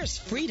 There's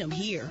freedom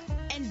here.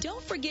 And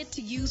don't forget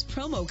to use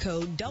promo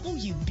code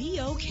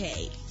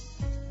WBOK.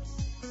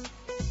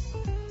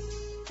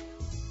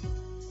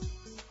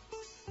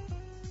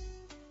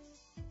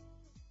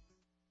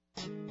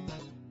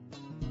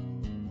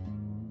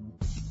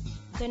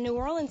 The New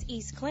Orleans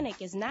East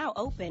Clinic is now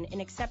open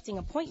and accepting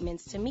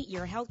appointments to meet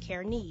your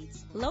healthcare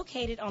needs.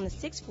 Located on the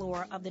 6th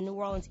floor of the New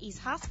Orleans East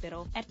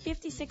Hospital at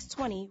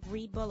 5620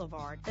 Reed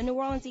Boulevard, the New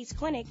Orleans East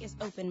Clinic is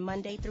open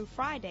Monday through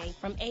Friday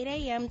from 8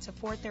 a.m. to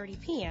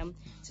 4:30 p.m.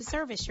 to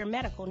service your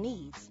medical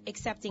needs.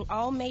 Accepting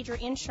all major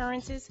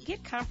insurances,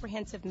 get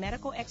comprehensive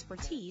medical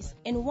expertise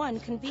in one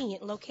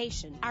convenient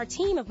location. Our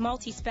team of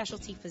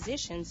multi-specialty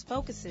physicians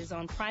focuses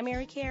on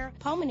primary care,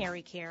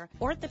 pulmonary care,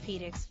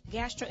 orthopedics,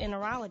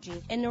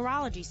 gastroenterology, and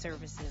neurology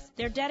services.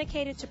 They're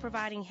dedicated to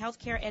providing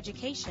healthcare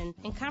education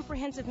and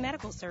comprehensive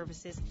medical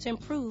services to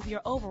improve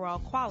your overall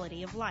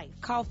quality of life.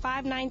 Call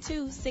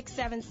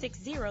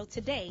 592-6760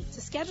 today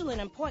to schedule an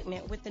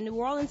appointment with the New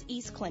Orleans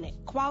East Clinic.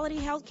 Quality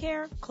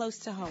healthcare close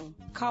to home.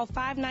 Call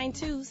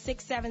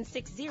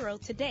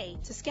 592-6760 today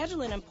to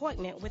schedule an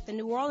appointment with the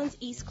New Orleans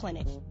East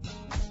Clinic.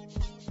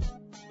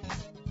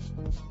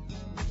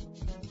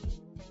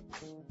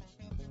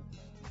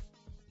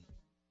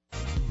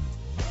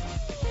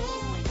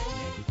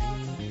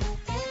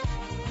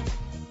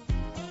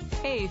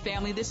 Hey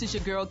family, this is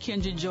your girl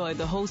Kendra Joy,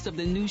 the host of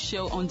the new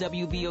show on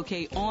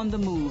WBOK, On the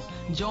Move.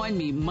 Join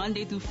me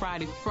Monday through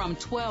Friday from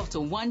 12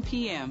 to 1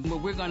 p.m. where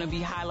we're going to be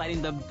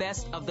highlighting the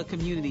best of the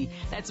community.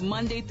 That's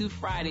Monday through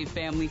Friday,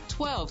 family,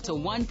 12 to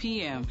 1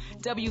 p.m.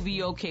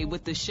 WBOK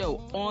with the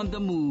show On the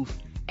Move.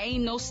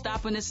 Ain't no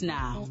stopping us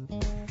now.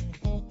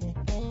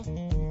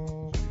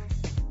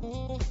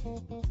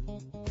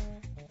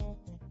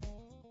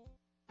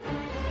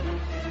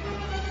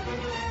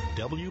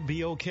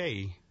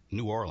 WBOK,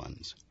 New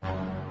Orleans.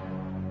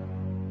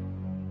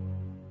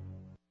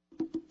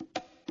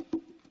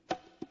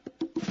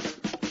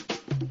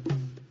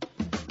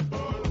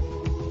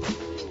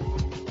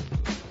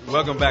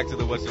 Welcome back to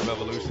the What's Your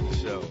Revolution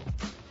show.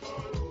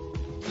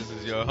 This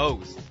is your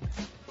host,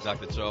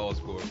 Dr. Charles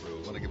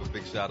Corprew. I want to give a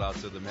big shout out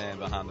to the man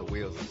behind the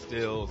wheels and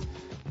stills,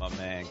 my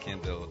man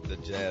Kendall, the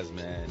jazz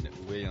man,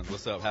 Williams.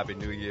 What's up? Happy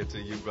New Year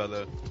to you,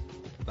 brother.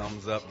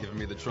 Thumbs up, giving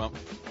me the Trump.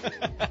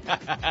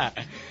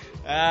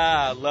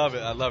 I love it.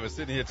 I love it.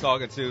 Sitting here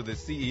talking to the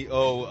CEO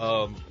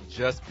of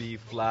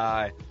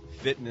JustBEFly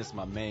Fitness,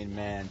 my main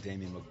man,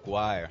 Daymian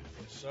McGuire.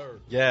 Yes, sir.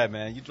 Yeah,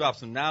 man. You dropped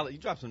some knowledge. You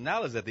dropped some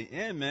knowledge at the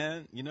end,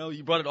 man. You know,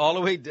 you brought it all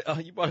the way.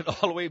 You brought it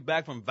all the way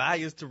back from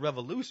values to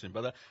revolution,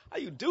 brother. How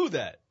you do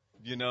that?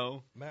 You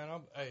know, man.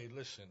 Hey,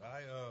 listen.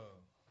 I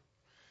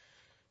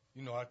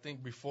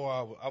think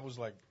before I was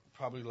like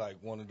probably like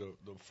one of the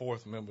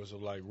fourth members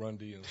of like Run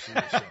DMC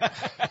or something.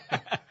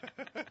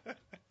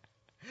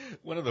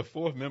 One of the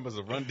fourth members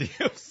of Run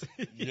DMC.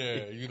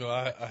 Yeah,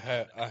 I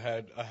had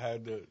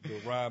the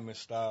rhyming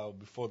style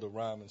before the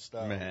rhyming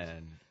style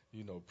man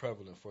was,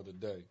 prevalent for the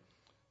day.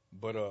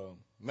 But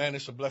man,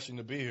 it's a blessing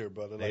to be here,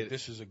 brother. Like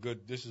this is a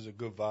good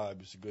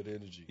vibe. It's a good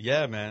energy.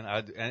 Yeah, man.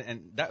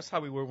 And that's how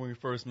we were when we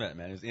first met,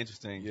 man. It was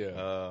interesting.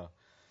 Yeah.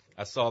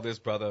 I saw this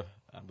brother.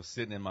 I was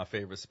sitting in my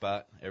favorite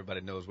spot.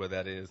 Everybody knows where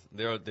that is.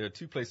 There are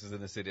two places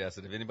in the city. I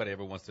said, if anybody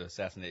ever wants to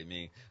assassinate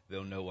me,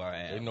 they'll know where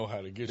I am. They know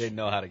how to get They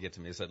know how to get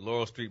to me. It's at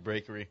Laurel Street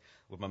Bakery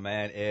with my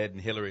man Ed and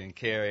Hillary and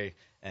Carrie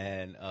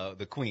and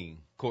the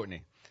Queen,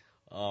 Courtney.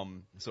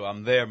 So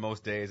I'm there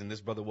most days, and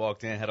this brother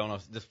walked in, had on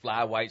this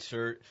fly white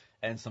shirt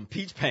and some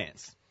peach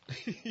pants,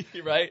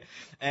 right?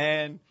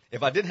 And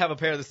if I didn't have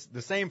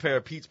the same pair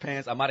of peach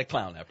pants, I might have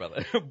clowned that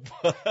brother.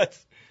 But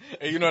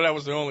hey, that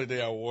was the only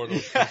day I wore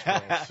those peach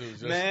pants too.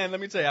 Man, let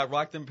me tell you, I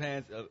rocked them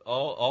pants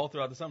all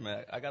throughout the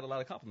summer. I got a lot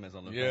of compliments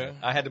on them. Yeah. Pants.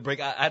 I had to break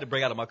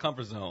out of my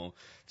comfort zone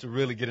to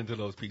really get into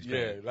those peach pants.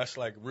 Yeah, that's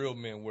like real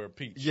men wear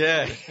peach.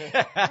 Yeah.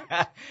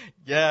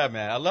 Yeah,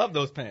 man. I love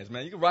those pants,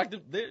 man. You can rock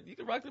them. You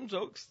can rock them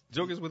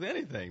jokers with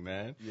anything,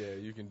 man. Yeah,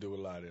 you can do a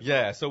lot of it.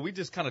 Yeah, so we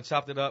just kind of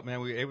chopped it up, man.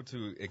 We were able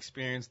to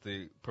experience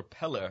the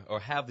propeller or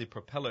have the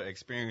propeller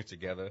experience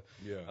together.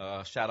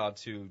 Yeah. Shout out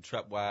to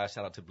Trepwise.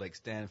 Shout out to Blake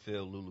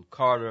Stanfield, Lulu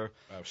Carter.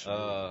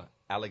 Absolutely.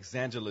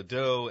 Alexandra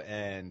Ledoux,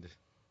 and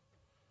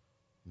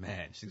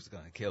man, she was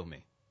going to kill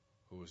me.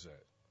 Who was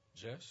that?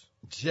 Jess?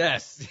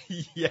 Jess.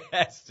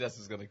 Yes, Jess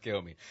is going to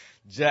kill me.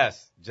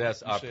 Jess,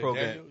 our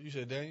program. Daniel? You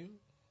said Daniel?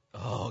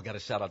 Oh, got to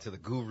shout out to the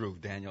guru,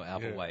 Daniel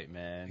Applewhite,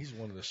 man. He's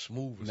one of the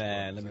smoothest.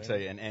 Man, let me tell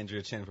you, and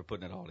Andrea Chen for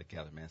putting it all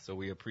together, man. So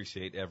we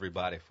appreciate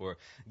everybody for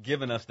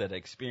giving us that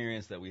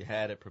experience that we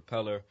had at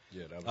Propeller.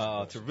 Yeah, that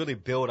was to really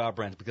build our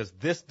brand, because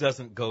this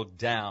doesn't go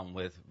down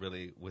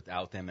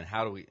without them, and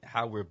how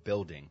we're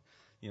building,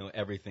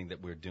 everything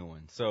that we're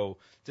doing. So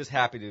just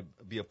happy to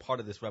be a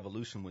part of this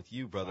revolution with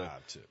you, brother.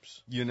 5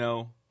 tips.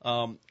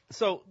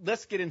 So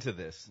let's get into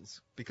this. It's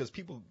because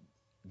people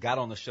got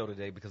on the show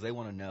today because they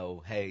want to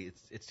know, hey,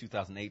 it's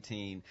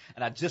 2018,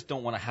 and I just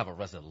don't want to have a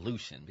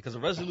resolution, because a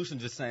resolution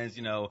just says,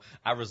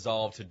 I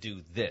resolve to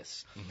do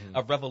this. Mm-hmm.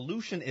 A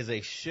revolution is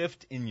a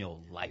shift in your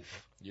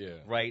life. Yeah.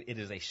 Right? It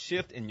is a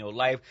shift in your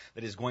life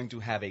that is going to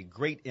have a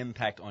great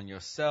impact on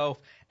yourself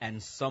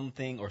and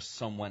something or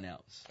someone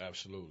else.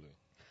 Absolutely.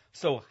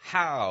 So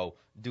how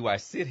do I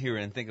sit here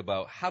and think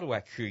about how do I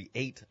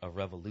create a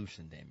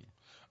revolution,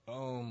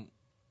 Daymien?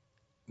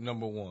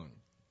 Number one,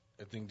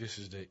 I think this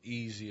is the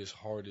easiest,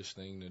 hardest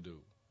thing to do.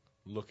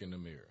 Look in the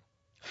mirror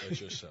at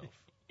yourself,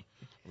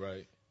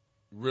 right?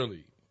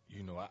 Really,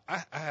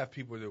 I have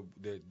people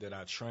that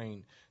I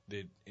train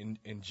that in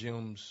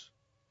gyms,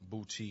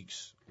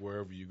 boutiques,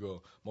 wherever you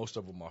go, most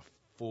of them are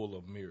full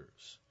of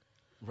mirrors.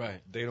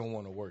 Right. They don't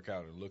want to work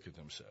out and look at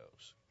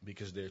themselves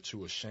because they're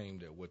too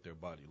ashamed at what their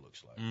body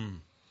looks like.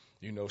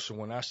 So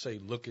when I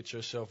say look at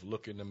yourself,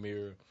 look in the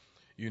mirror,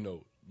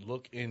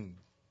 look in.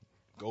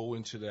 Go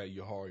into that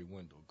Yahari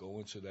window, go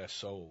into that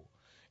soul,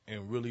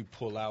 and really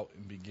pull out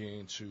and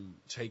begin to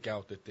take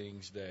out the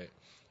things that,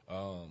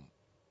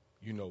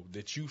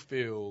 that you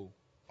feel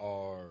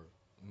are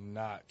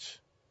not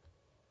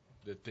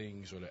the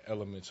things or the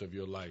elements of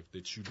your life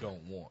that you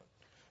don't want,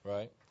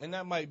 right? And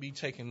that might be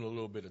taking a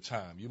little bit of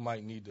time. You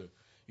might need to,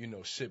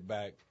 sit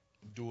back,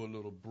 do a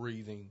little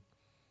breathing,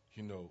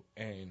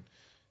 and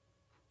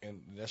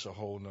that's a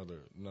whole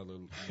nother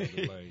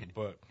lane.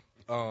 But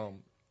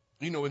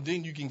And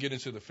then you can get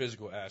into the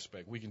physical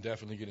aspect. We can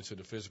definitely get into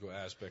the physical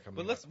aspect. I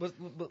mean,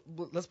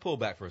 but let's pull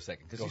back for a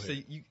second, because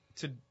you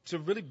say to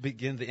really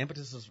begin, the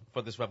impetus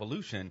for this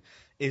revolution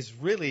is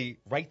really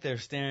right there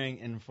staring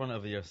in front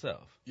of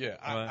yourself. Yeah,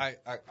 right?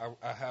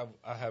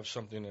 I have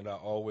something that I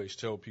always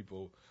tell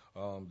people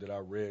that I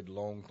read a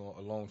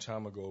long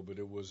time ago, but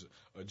it was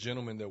a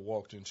gentleman that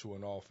walked into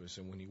an office,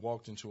 and when he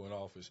walked into an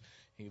office,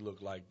 he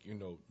looked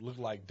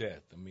like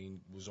death. I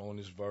mean, was on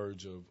his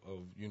verge of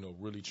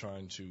really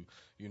trying to,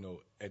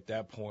 at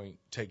that point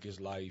take his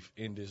life,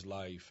 end his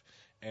life.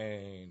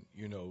 And,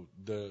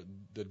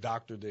 the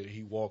doctor that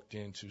he walked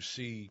in to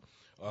see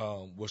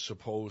was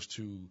supposed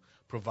to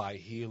provide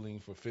healing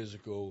for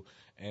physical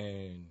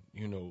and,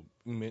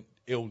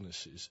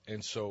 illnesses.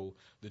 And so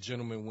the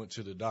gentleman went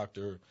to the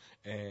doctor,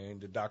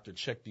 and the doctor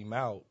checked him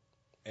out,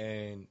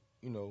 and,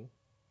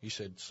 he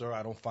said, "Sir,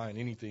 I don't find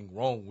anything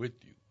wrong with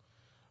you."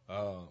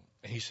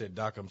 And he said,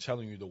 "Doc, I'm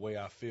telling you the way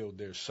I feel,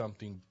 there's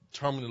something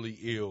terminally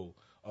ill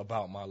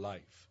about my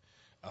life."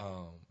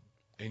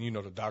 And,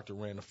 the doctor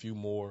ran a few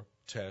more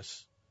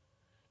tests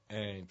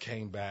and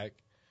came back,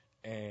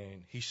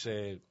 and he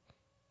said,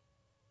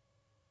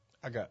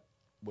 "I got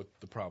what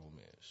the problem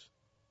is."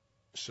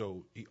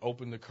 So he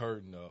opened the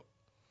curtain up,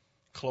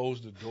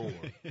 closed the door,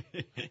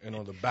 and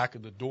on the back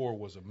of the door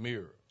was a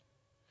mirror.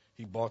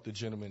 He brought the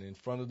gentleman in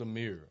front of the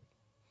mirror,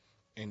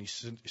 and he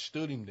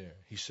stood him there.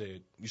 He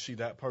said, "You see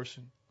that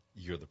person?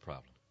 You're the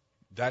problem.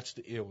 That's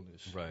the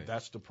illness. Right.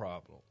 That's the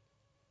problem.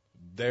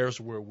 There's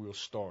where we'll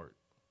start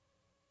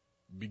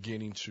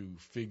beginning to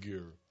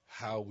figure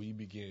how we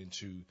begin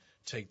to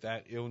take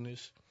that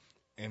illness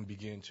and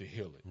begin to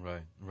heal it."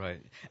 Right,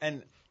 right.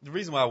 And the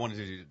reason why I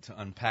wanted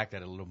to unpack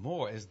that a little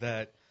more is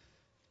that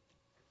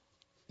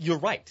you're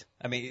right.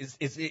 I mean,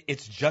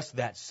 it's just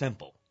that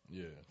simple.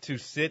 Yeah. To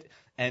sit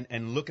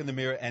and look in the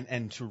mirror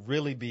and to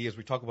really be, as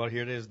we talk about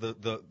here, it is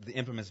the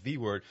infamous V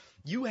word.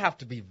 You have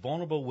to be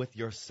vulnerable with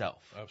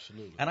yourself.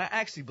 Absolutely. And I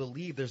actually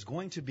believe there's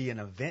going to be an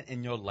event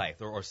in your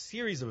life, or a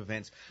series of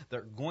events that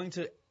are going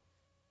to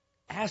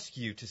ask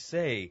you to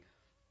say,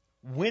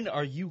 when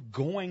are you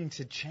going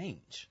to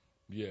change?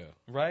 Yeah.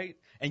 Right?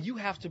 And you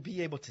have to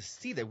be able to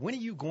see that. When are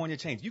you going to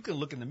change? You can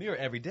look in the mirror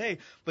every day,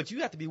 but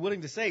you have to be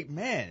willing to say,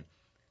 man,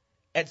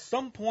 at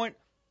some point,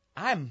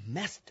 I'm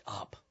messed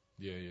up.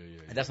 Yeah.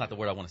 And that's not the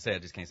word I want to say. I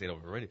just can't say it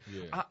over the radio.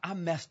 Yeah. I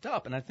messed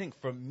up. And I think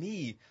for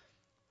me,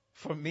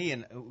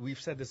 and we've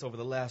said this over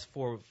the last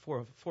four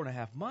and a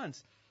half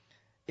months,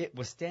 it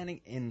was standing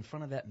in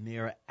front of that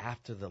mirror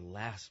after the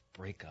last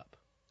breakup,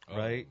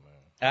 right?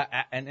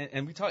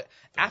 And we talked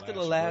after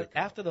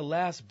the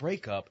last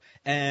breakup,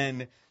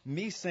 and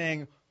me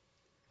saying,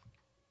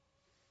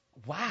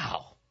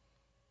 wow.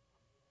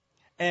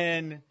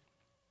 And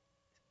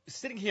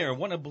sitting here and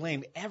want to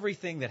blame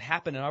everything that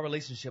happened in our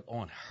relationship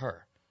on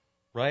her,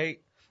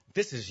 right?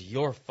 This is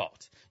your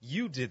fault.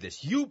 You did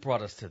this. You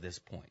brought us to this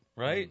point,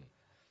 right?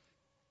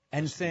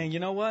 And saying, you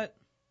know what?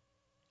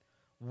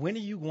 When are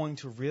you going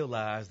to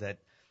realize that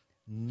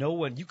no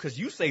one, because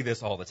you say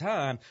this all the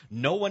time,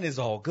 no one is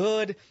all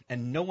good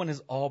and no one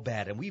is all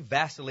bad. And we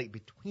vacillate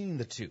between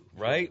the two,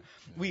 right?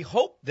 Yeah. We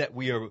hope that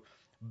we are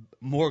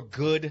more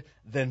good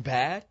than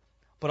bad,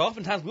 but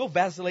oftentimes we'll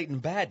vacillate in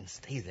bad and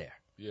stay there.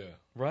 Yeah.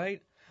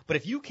 Right? But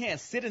if you can't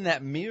sit in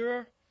that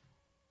mirror,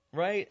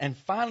 right, and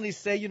finally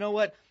say, you know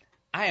what,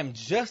 I am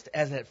just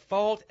as at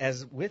fault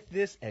as with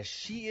this as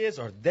she is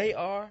or they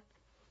are,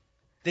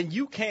 then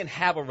you can't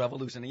have a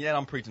revolution. And yet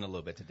I'm preaching a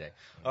little bit today.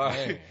 All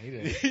right.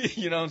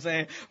 You know what I'm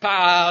saying?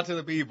 Power to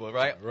the people,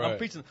 right? I'm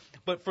preaching.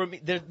 But for me,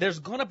 there's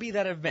going to be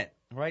that event,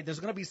 right? There's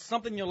going to be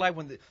something in your life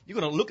when you're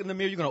going to look in the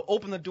mirror, you're going to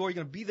open the door, you're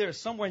going to be there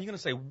somewhere, and you're going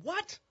to say,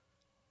 what?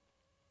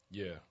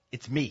 Yeah.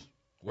 It's me,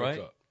 right?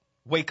 Wake up.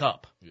 Wake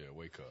up. Yeah,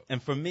 wake up.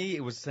 And for me,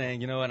 it was saying,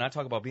 you know, and I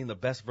talk about being the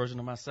best version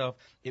of myself.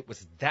 It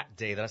was that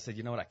day that I said,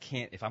 you know what, I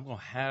can't, if I'm going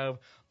to have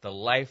the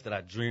life that I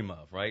dream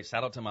of, right?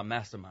 Shout out to my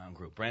mastermind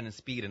group, Brandon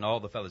Speed and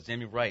all the fellas,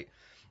 Jamie Wright.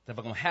 That if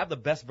I'm going to have the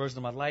best version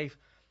of my life,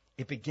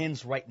 it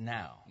begins right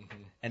now.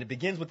 Mm-hmm. And it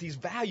begins with these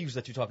values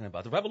that you're talking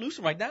about. The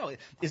revolution right now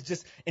is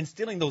just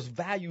instilling those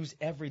values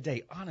every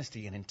day,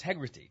 honesty and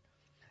integrity.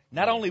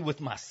 Not only with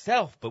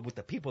myself, but with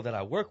the people that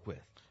I work with.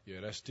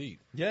 Yeah, that's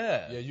deep.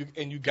 Yeah. Yeah,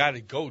 you got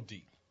to go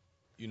deep.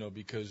 You know,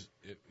 because,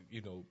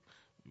 you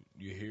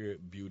hear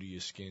it, beauty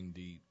is skin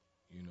deep,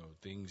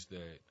 things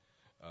that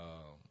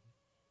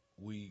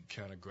we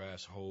kind of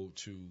grasp hold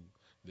to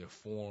that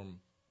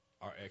form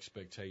our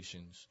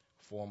expectations,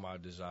 form our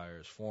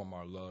desires, form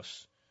our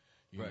lusts,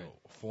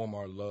 form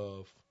our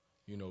love.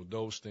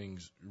 Those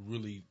things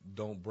really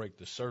don't break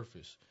the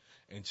surface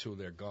until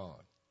they're gone.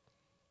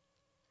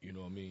 You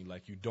know what I mean?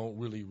 Like, you don't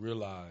really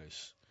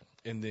realize.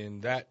 And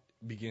then that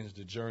begins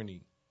the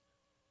journey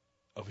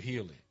of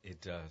healing. It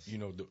does.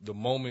 The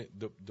moment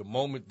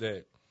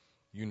that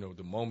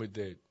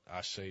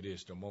I say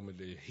this, the moment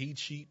that he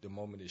cheat, the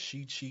moment that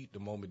she cheat, the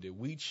moment that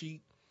we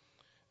cheat,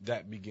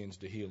 that begins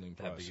the healing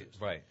process.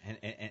 Right. And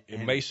it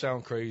may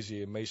sound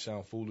crazy, it may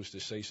sound foolish to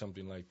say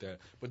something like that,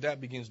 but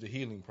that begins the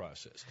healing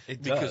process.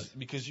 It does.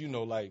 Because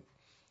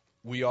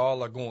we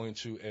all are going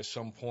to, at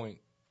some point,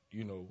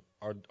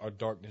 our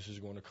darkness is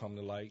going to come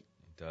to light.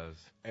 It does.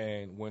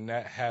 And when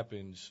that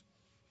happens,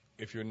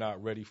 if you're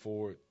not ready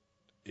for it,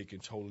 it can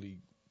totally,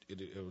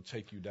 it'll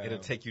take you down. It'll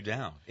take you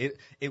down.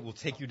 It will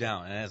take you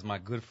down. And as my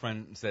good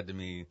friend said to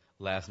me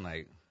last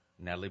night,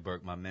 Natalie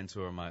Burke, my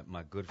mentor,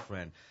 my good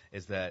friend,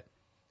 is that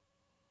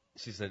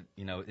she said,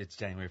 it's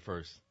January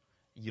 1st.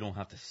 You don't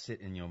have to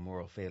sit in your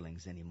moral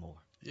failings anymore.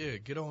 Yeah,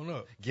 get on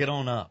up. Get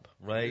on up,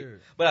 right? Yeah.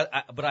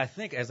 But I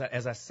think, as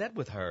I said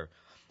with her,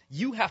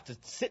 you have to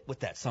sit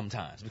with that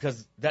sometimes,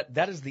 because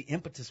that is the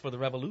impetus for the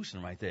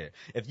revolution right there.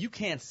 If you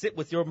can't sit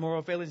with your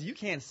moral failings, you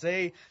can't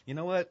say, you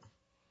know what,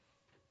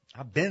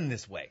 I've been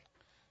this way,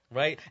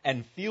 right?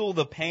 And feel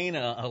the pain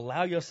and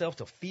allow yourself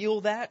to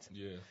feel that.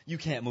 Yeah. You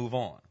can't move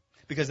on,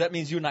 because that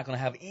means you're not going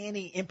to have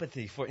any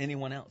empathy for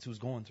anyone else who's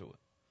going through it.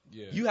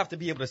 Yeah. You have to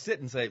be able to sit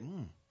and say,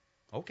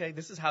 okay,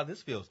 this is how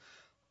this feels.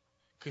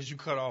 Because you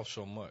cut off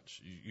so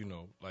much,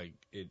 like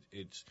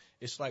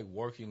it's like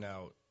working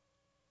out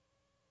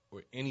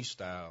or any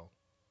style,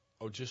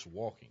 or just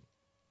walking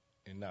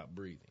and not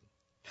breathing.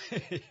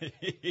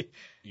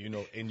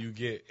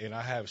 And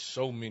I have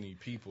so many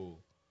people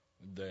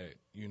that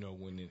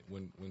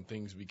when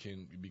things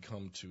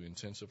become to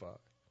intensify,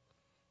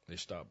 they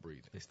stop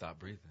breathing.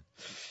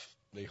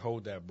 They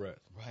hold that breath.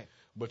 Right.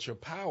 But your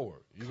power,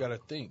 you got to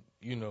think,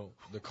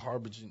 the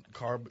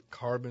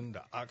carbon,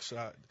 the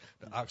oxide,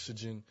 the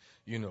oxygen,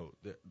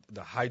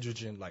 the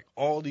hydrogen, like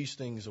all these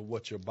things are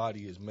what your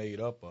body is made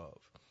up of.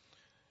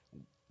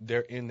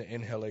 They're in the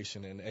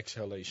inhalation and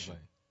exhalation.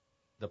 Right.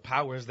 The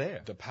power is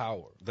there. The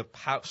power.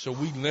 So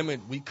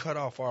we cut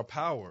off our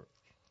power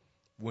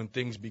when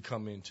things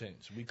become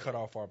intense. We cut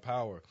off our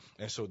power.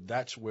 And so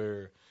that's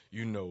where,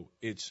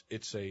 it's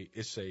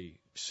a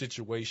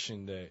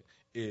situation that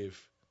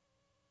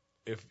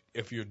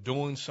if you're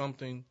doing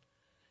something,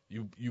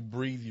 you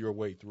breathe your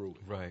way through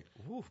it. Right.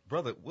 Ooh,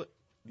 brother, what?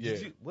 Yeah.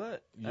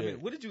 What? Yeah. I mean,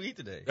 what did you eat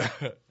today?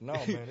 No,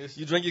 man.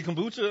 You drank your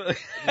kombucha?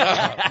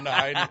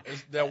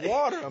 It's that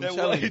water. I'm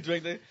telling you.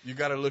 Drink that? You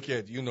got to look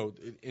at,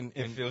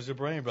 it fills your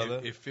brain,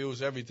 brother. It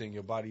fills everything.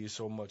 Your body is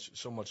so much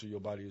of your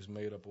body is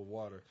made up of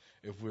water.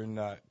 If we're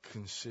not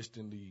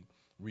consistently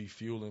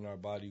refueling our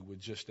body with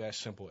just that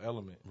simple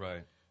element,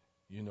 right?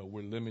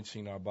 We're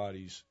limiting our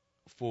body's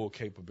full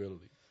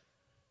capability.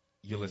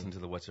 You listen to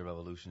the What's Your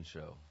Revolution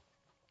show,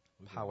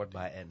 powered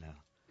by Aetna.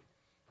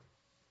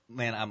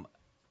 Man,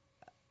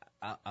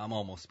 I'm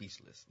almost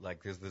speechless.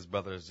 Like this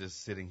brother is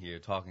just sitting here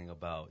talking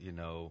about,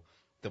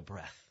 the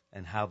breath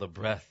and how the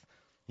breath,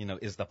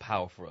 is the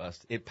power for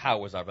us. It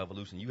powers our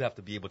revolution. You have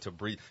to be able to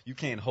breathe. You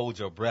can't hold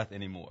your breath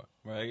anymore,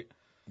 right?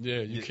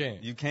 Yeah, you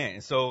can't. You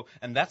can't.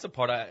 And that's a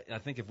part I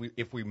think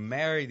if we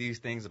marry these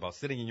things about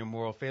sitting in your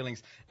moral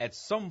failings, at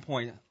some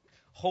point,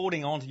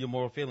 holding on to your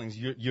moral feelings,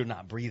 you're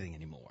not breathing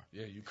anymore.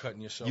 Yeah, you're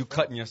cutting yourself off. You're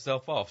cutting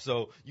yourself off.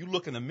 So you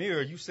look in the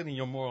mirror, you sit in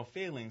your moral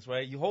feelings,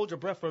 right? You hold your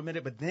breath for a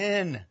minute, but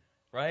then,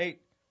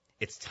 right,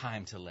 it's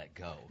time to let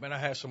go. Man, I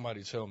had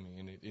somebody tell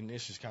me, and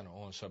this is kind of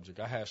on subject,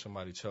 I had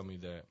somebody tell me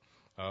that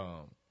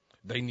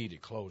they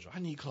needed closure. I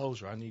need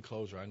closure.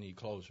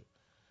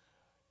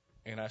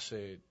 And I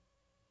said,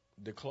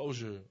 the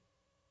closure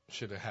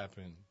should have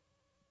happened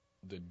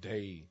the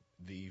day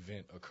the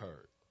event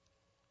occurred.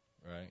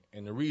 Right,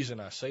 and the reason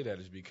I say that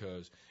is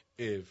because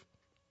if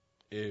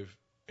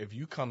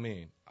you come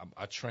in,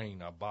 I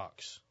train, I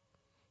box.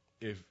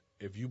 If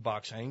you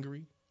box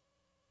angry,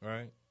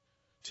 right,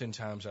 10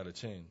 times out of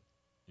 10,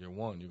 you're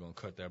gonna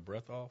cut that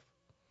breath off,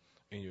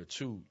 and you're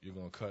 2, you're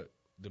gonna cut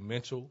the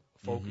mental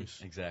focus.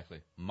 Mm-hmm.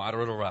 Exactly.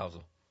 Moderate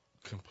arousal.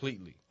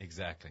 Completely.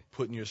 Exactly.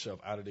 Putting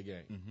yourself out of the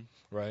game,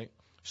 right?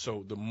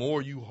 So the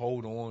more you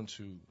hold on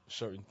to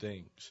certain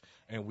things,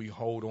 and we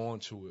hold on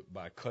to it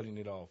by cutting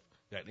it off.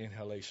 That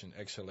inhalation,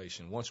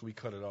 exhalation. Once we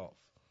cut it off,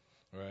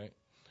 right?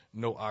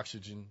 No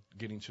oxygen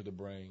getting to the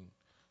brain.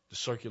 The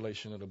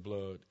circulation of the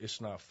blood,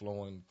 it's not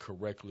flowing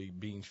correctly,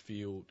 being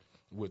filled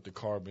with the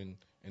carbon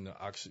and the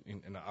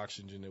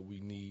oxygen that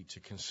we need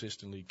to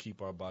consistently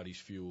keep our bodies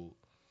fueled,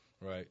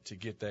 right? To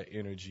get that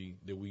energy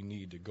that we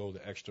need to go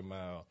the extra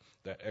mile,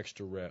 that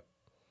extra rep,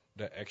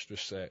 that extra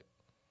set,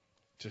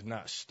 to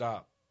not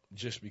stop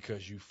just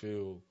because you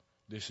feel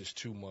this is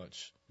too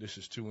much, this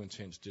is too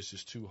intense, this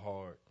is too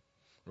hard.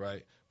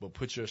 Right, but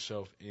put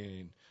yourself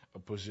in a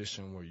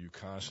position where you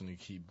constantly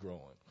keep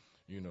growing.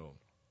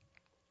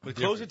 But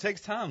closure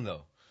takes time,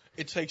 though.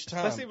 It takes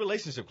time, especially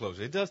relationship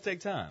closure. It does take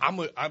time.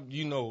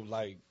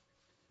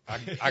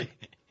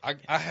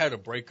 I had a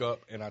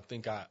breakup, and I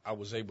think I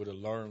was able to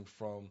learn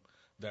from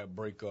that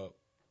breakup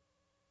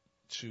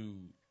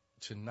to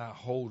not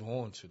hold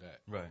on to that.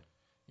 Right.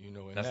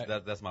 And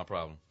that's my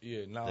problem.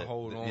 Yeah,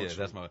 hold on. Yeah, to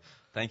that's my.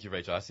 Thank you,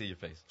 Rachel. I see your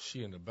face.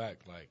 She in the back,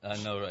 like.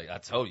 I know, right? I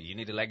told you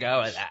need to let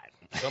go of that.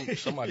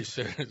 Somebody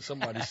said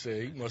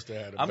he must have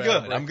had a I'm bad good.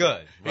 breakup. I'm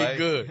good. Right? He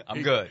good.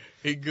 I'm good.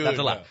 He good. That's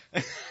a lot.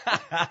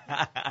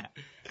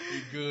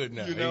 He good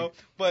now.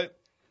 But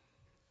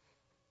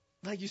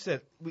like you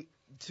said,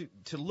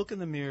 to look in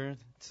the mirror,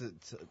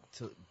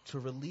 to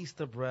release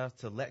the breath,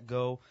 to let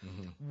go.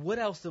 What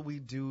else do we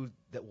do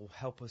that will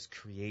help us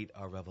create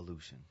our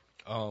revolution?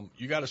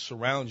 You got to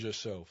surround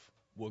yourself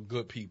with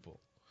good people.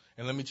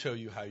 And let me tell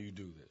you how you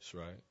do this,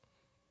 right?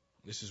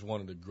 This is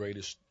one of the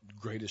greatest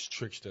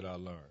tricks that I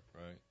learned,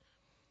 right?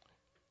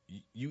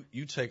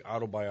 You take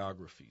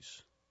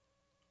autobiographies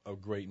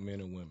of great men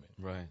and women,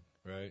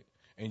 right?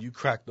 And you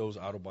crack those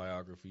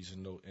autobiographies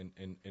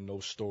and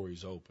those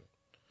stories open.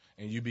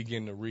 And you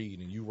begin to read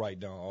and you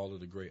write down all of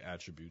the great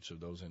attributes of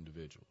those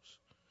individuals,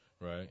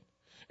 right?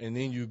 And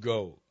then you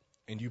go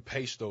and you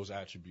paste those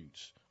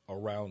attributes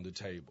around the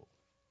table,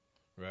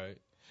 right?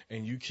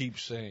 And you keep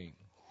saying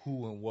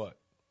who and what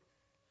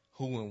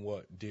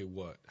did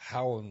what,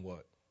 how and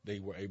what they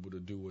were able to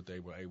do what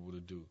they were able to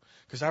do.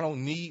 Because I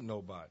don't need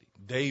nobody.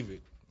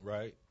 David,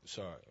 right?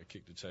 Sorry, I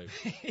kicked the table.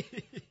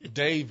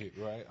 David,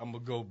 right? I'm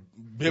going to go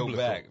biblical,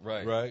 back,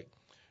 right?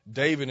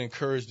 David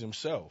encouraged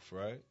himself,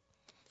 right?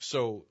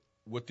 So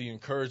with the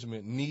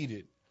encouragement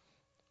needed,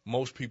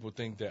 most people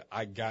think that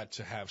I got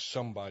to have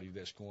somebody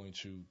that's going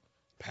to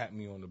pat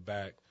me on the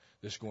back,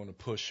 that's going to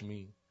push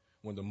me.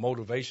 When the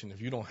motivation,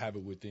 if you don't have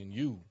it within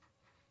you,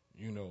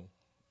 you know,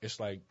 it's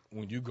like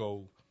when you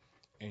go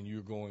and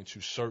you're going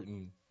to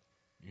certain,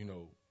 you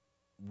know,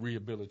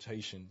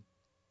 rehabilitation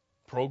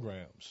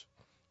programs,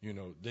 you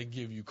know, they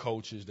give you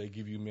coaches, they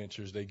give you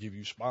mentors, they give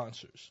you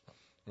sponsors,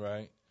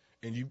 right?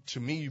 And to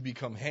me, you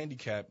become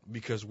handicapped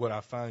because what I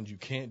find you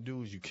can't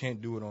do is you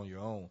can't do it on your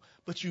own.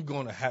 But you're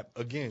going to have,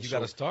 again. You got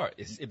to start.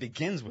 It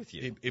begins with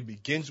you. It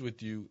begins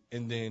with you.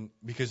 And then,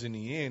 because in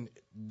the end,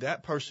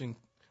 that person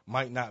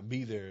might not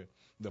be there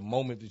the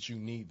moment that you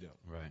need them.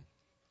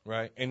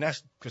 Right? And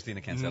that's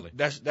Christina Cancelli.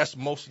 That's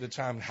most of the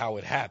time how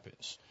it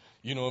happens.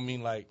 You know what I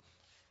mean? Like,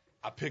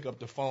 I pick up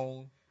the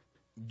phone,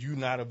 you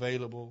not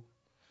available.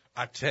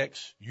 I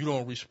text, you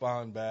don't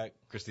respond back.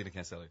 Christina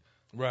Cancelli.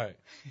 Right.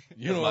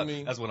 You know what I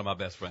mean? That's one of my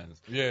best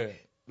friends. Yeah.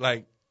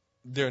 Like,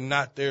 they're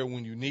not there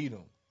when you need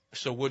them.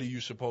 So what are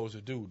you supposed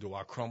to do? Do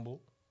I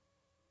crumble?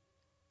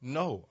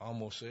 No. I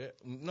almost said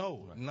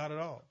no, not at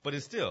all. But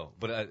it's still,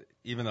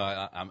 even though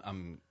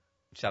I'm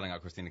shouting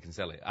out Christina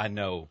Cancelli, I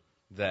know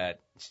that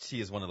she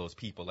is one of those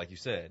people, like you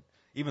said,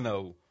 even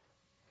though,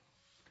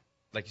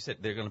 like you said,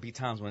 there are going to be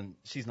times when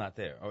she's not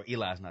there, or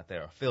Eli's not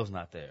there, or Phil's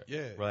not there.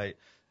 Yeah. Right?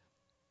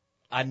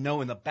 I know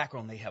in the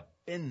background they have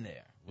been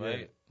there, right?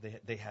 Yeah.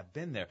 They have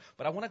been there.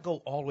 But I want to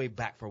go all the way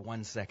back for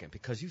 1 second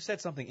because you said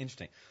something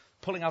interesting.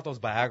 Pulling out those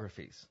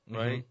biographies,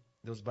 right?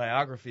 Those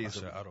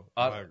biographies.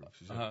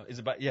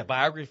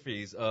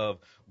 Biographies of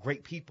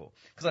great people.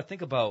 Because I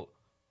think about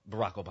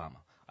Barack Obama.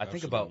 I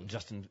think about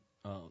Justin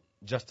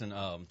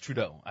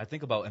Trudeau. I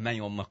think about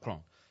Emmanuel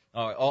Macron.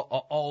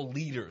 All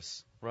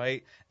leaders,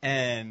 right?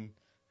 And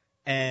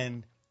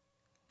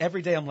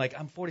every day I'm like,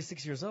 I'm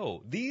 46 years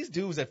old. These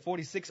dudes at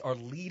 46 are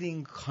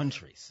leading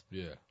countries.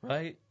 Yeah.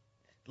 Right?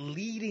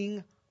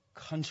 Leading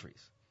countries.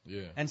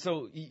 Yeah. And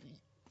so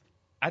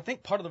I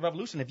think part of the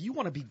revolution, if you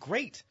want to be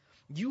great,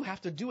 you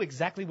have to do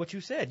exactly what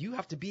you said. You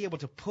have to be able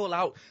to pull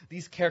out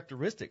these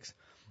characteristics.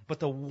 But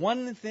the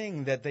one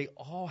thing that they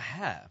all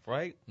have,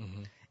 right,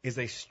 is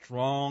a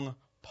strong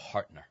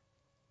partner.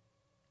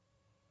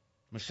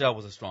 Michelle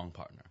was a strong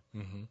partner.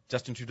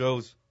 Justin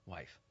Trudeau's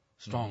wife,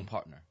 strong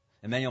partner.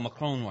 Emmanuel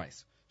Macron's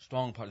wife,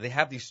 strong partner. They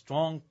have these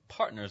strong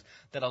partners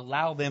that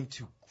allow them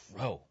to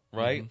grow,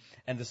 right?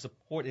 And the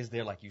support is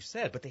there, like you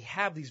said, but they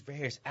have these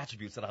various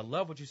attributes that I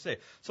love what you say.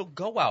 So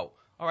go out.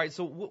 All right,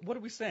 so what are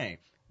we saying?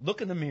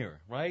 Look in the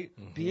mirror, right?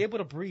 Be able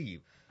to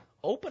breathe.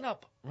 Open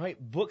up, right,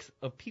 books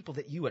of people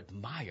that you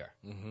admire,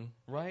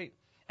 right?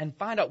 And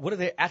find out what are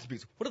their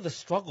attributes, what are the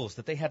struggles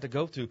that they had to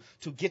go through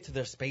to get to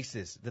their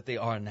spaces that they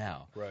are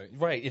now.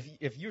 Right.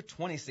 If you're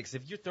 26,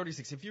 if you're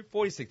 36, if you're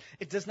 46,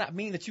 it does not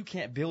mean that you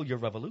can't build your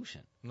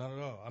revolution. Not at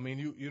all. I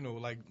mean, you know,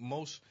 like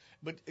most,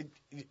 but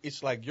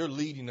it's like you're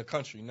leading the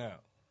country now.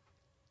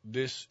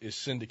 This is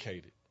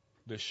syndicated.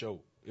 This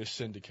show is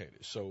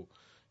syndicated. So,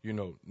 you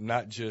know,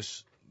 not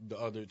just the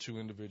other two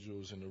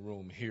individuals in the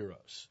room hear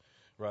us,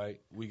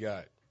 right? We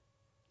got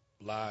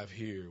live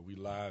here, we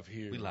live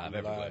here, we live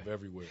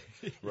everywhere,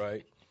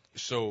 right?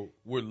 So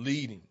we're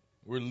leading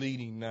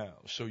now.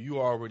 So you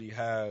already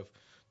have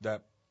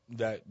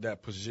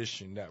that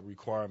position, that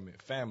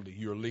requirement. Family,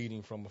 you're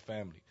leading from a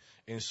family.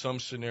 In some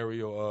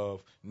scenario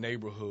of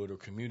neighborhood or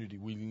community,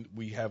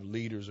 we have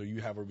leaders, or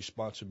you have a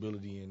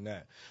responsibility in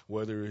that.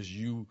 Whether it's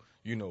you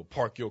know,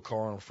 park your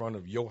car in front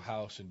of your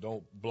house and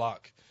don't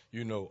block,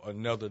 you know,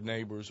 another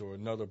neighbor's or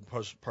another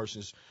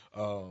person's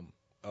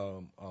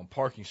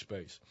parking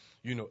space.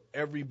 You know,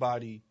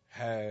 everybody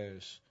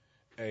has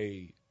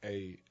a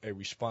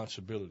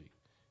responsibility,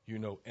 you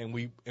know, and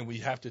we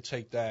have to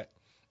take that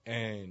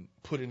and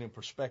put it in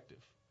perspective.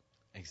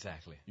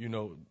 Exactly. You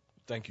know,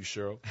 thank you,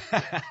 Cheryl.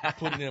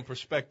 Put it in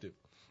perspective,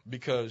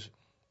 because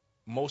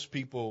most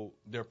people,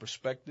 their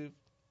perspective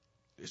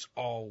is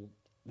all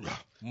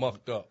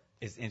mucked up.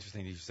 It's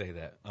interesting that you say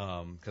that,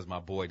 because my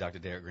boy, Dr.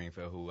 Derek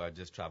Greenfield, who I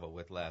just traveled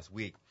with last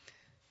week,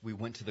 we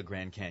went to the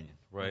Grand Canyon,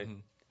 right?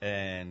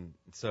 And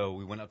so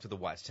we went up to the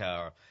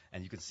watchtower,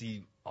 and you could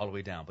see all the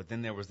way down. But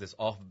then there was this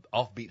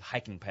offbeat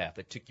hiking path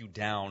that took you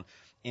down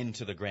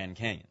into the Grand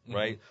Canyon,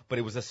 right? But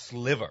it was a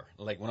sliver,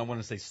 like when I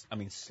want to say, I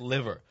mean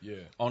sliver,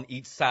 on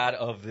each side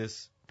of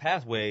this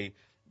pathway,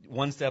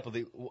 one step of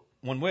the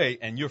one way,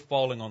 and you're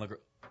falling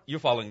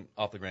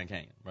off the Grand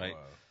Canyon, right?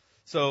 Wow.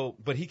 So,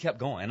 but he kept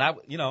going, and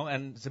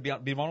and to be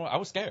vulnerable, I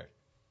was scared,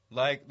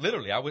 like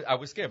literally, I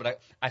was scared. But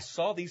I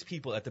saw these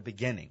people at the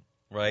beginning,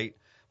 right?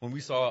 When we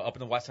saw up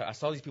in the watchtower, I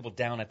saw these people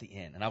down at the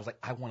end, and I was like,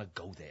 I want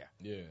to go there.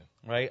 Yeah.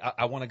 Right?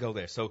 I want to go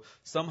there. So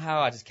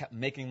somehow I just kept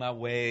making my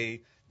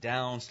way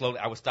down slowly.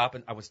 I would stop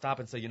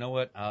and say, you know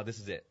what? This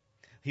is it.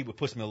 He would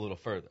push me a little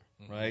further,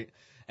 right?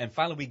 And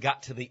finally we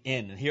got to the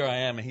end, and here I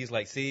am, and he's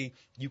like, see,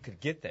 you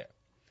could get there.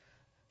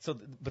 So,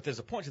 but there's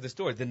a point to the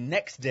story. The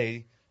next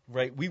day,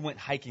 right, we went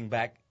hiking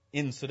back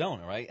in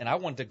Sedona, right? And I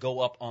wanted to go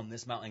up on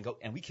this mountain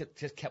and we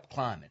just kept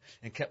climbing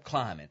and kept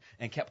climbing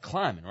and kept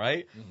climbing,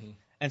 right?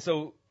 And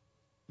so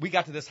we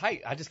got to this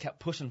height. I just kept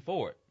pushing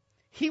forward.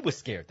 He was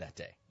scared that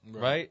day,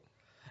 right?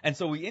 And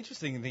so we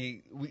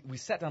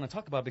sat down and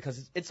talked about it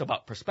because it's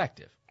about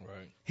perspective.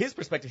 Right. His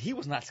perspective, he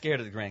was not scared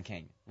of the Grand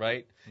Canyon,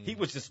 right? He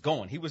was just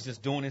going. He was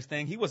just doing his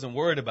thing. He wasn't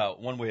worried about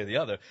one way or the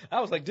other.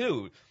 I was like,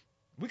 dude,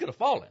 we could have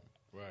fallen.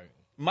 Right.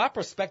 My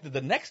perspective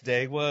the next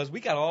day was we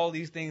got all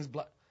these things,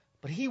 but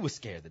he was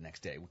scared the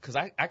next day because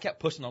I kept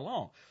pushing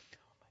along.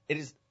 It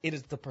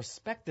is the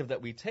perspective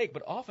that we take,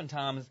 but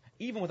oftentimes,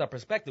 even with our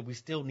perspective, we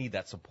still need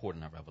that support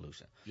in our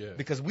revolution. Yeah.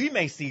 Because we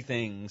may see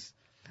things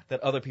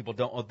that other people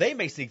don't, or they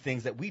may see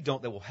things that we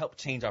don't that will help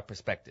change our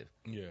perspective.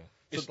 Yeah.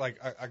 It's like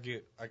I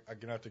get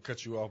not to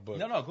cut you off, but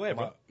no, go ahead,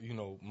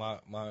 bro.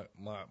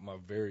 My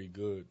very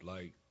good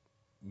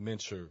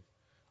mentor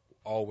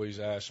always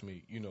asks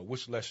me,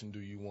 which lesson do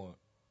you want?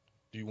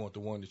 Do you want the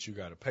one that you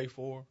got to pay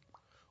for,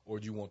 or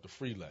do you want the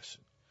free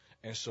lesson?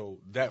 And so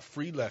that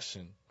free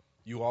lesson,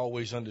 you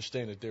always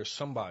understand that there's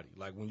somebody.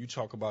 Like when you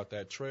talk about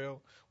that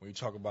trail, when you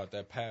talk about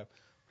that path,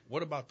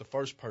 what about the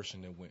first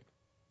person that went?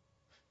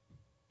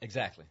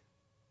 Exactly.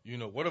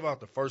 What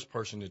about the first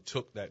person that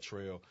took that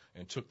trail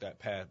and took that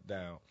path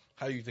down?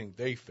 How do you think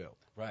they felt?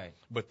 Right.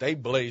 But they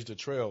blazed the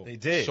trail. They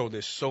did. So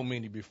there's so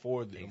many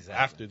before them,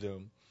 after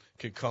them,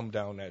 could come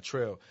down that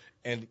trail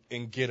and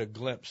get a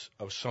glimpse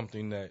of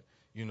something that,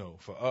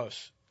 for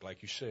us,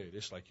 like you said,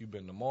 it's like you've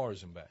been to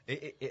Mars and back.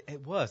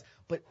 It was.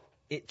 But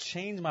it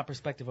changed my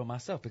perspective of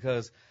myself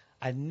because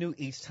I knew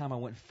each time I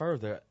went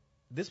further,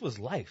 this was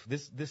life.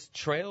 This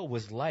trail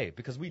was life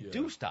because we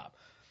do stop.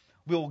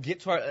 We'll get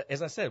to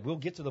as I said, we'll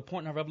get to the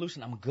point in our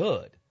revolution, I'm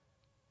good,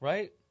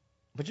 right?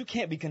 But you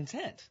can't be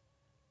content.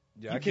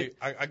 Yeah, I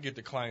get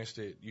the clients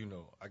that,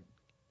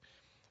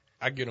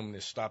 I get them to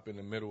stop in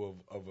the middle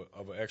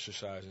of an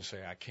exercise and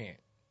say, I can't.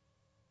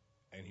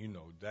 And,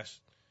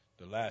 that's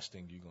the last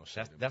thing you're going to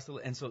say.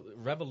 And so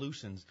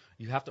revolutions,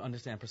 you have to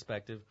understand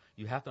perspective.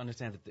 You have to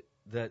understand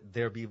that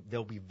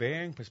there'll be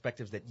varying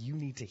perspectives that you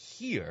need to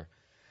hear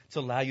to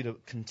allow you to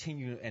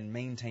continue and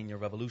maintain your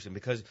revolution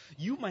because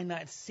you might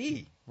not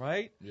see,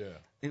 right? Yeah.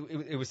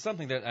 It was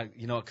something that,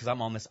 because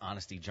I'm on this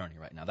honesty journey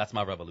right now. That's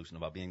my revolution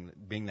about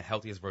being the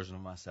healthiest version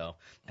of myself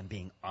and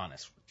being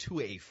honest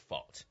to a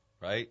fault,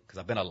 right? Because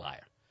I've been a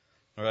liar,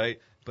 all right?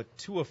 But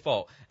to a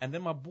fault. And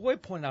then my boy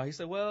pointed out, he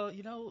said, well,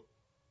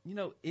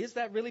 is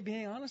that really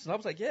being honest? And I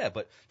was like, yeah,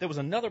 but there was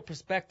another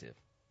perspective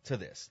to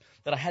this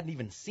that I hadn't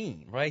even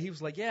seen, right? He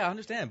was like, yeah, I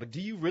understand, but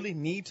do you really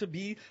need to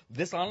be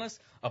this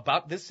honest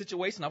about this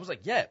situation? I was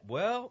like, yeah,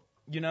 well,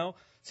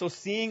 so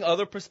seeing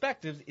other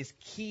perspectives is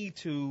key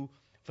to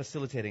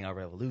facilitating our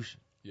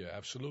revolution. Yeah,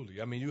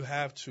 absolutely. I mean, you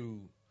have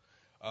to,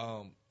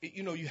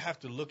 you have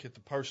to look at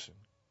the person,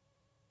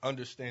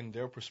 understand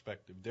their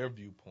perspective, their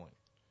viewpoint,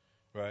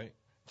 right?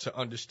 To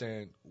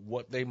understand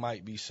what they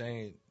might be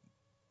saying.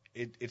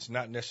 It's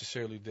not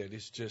necessarily that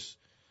it's just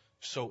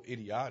so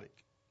idiotic.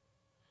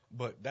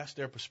 But that's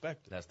their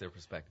perspective. That's their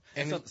perspective.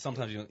 And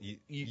sometimes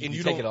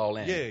you take it all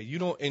in. Yeah, you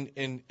don't.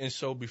 And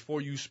so before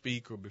you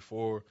speak or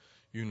before,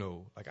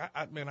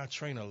 I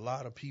train a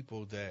lot of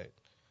people that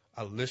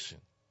I listen,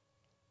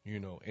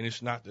 and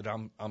it's not that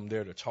I'm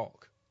there to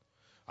talk.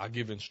 I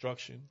give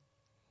instruction,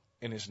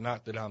 and it's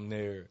not that I'm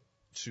there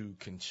to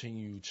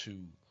continue to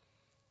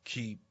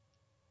keep,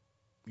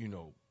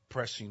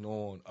 pressing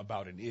on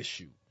about an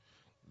issue.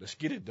 Let's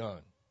get it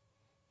done.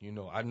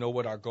 I know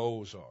what our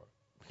goals are.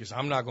 Because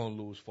I'm not going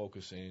to lose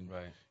focus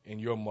in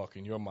your muck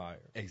and your mire.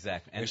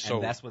 Exactly, and so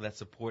that's what that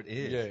support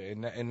is.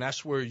 Yeah, and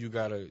that's where you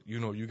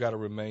gotta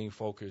remain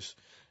focused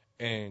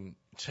and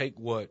take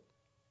what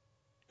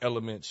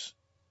elements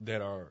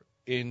that are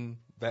in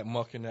that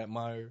muck and that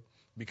mire,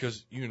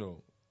 because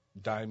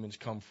diamonds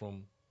come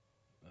from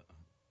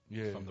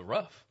from the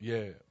rough.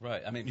 Yeah,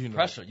 right. I mean,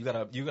 pressure. You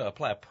gotta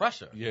apply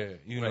pressure. Yeah,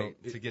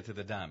 to get to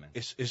the diamond.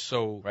 It's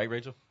so right,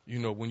 Rachel.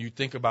 When you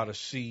think about a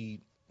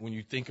seed. When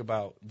you think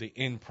about the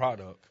end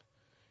product,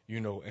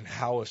 and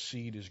how a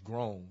seed is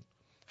grown,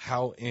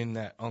 how in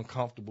that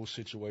uncomfortable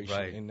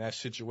situation, in that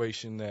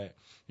situation that,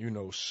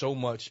 so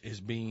much is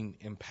being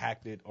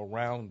impacted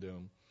around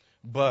them,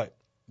 but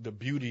the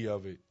beauty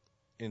of it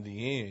in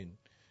the end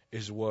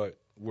is what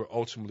we're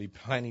ultimately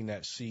planting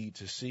that seed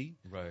to see.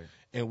 Right.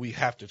 And we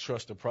have to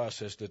trust the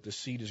process that the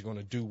seed is going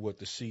to do what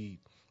the seed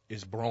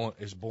is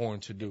born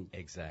to do.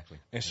 Exactly.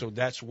 And so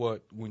that's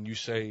what, when you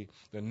say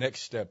the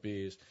next step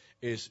is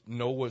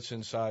know what's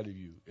inside of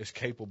you. It's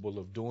capable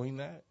of doing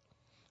that,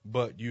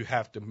 but you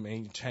have to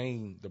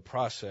maintain the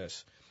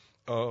process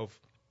of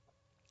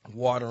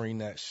watering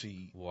that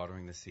seed.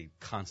 Watering the seed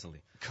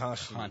constantly.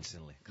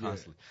 Constantly. Yeah.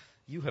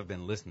 You have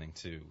been listening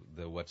to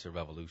the What's Your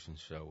Revolution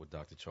show with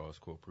Dr. Charles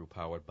Corprew,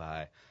 powered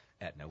by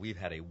Aetna. We've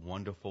had a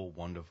wonderful,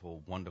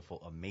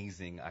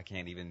 amazing, I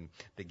can't even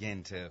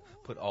begin to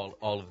put all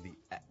of the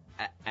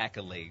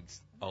accolades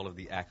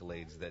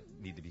that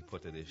need to be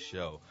put to this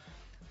show.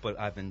 But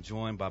I've been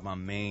joined by my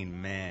main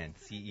man,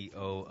 CEO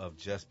of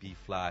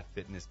JustBEFly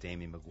Fitness,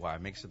 Daymian McGuire.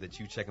 Make sure that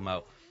you check him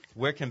out.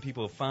 Where can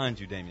people find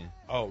you, Daymien?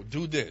 Oh,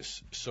 do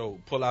this. So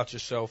pull out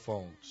your cell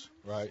phones,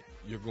 right?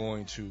 You're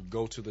going to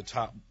go to the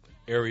top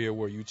area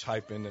where you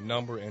type in the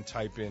number and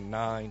type in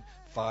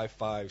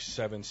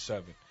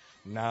 95577.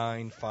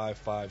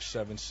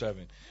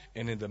 95577.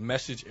 And in the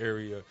message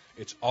area,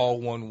 it's all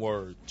one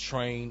word,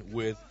 Train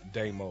with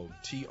Daymo.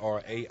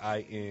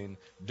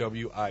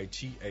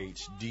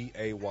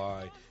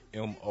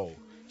 TrainWithDaymo.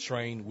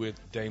 Train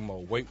with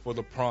Daymo. Wait for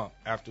the prompt.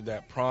 After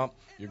that prompt,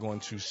 you're going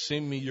to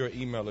send me your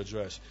email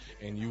address,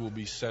 and you will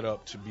be set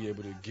up to be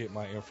able to get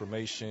my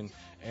information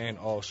and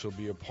also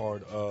be a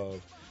part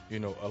of,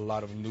 a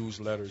lot of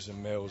newsletters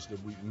and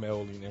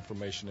mailing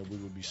information that we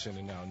will be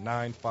sending out.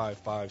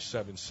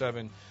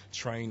 95577.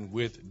 Train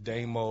with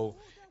Daymo.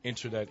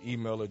 Enter that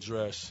email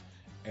address,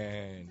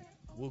 and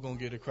we're gonna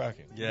get it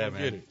cracking. Yeah,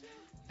 man. Get it.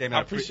 Daymien,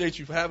 I appreciate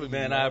you for having me.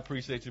 Man, I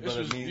appreciate you,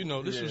 brother.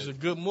 This was a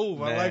good move.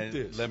 Man, I like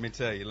this. Let me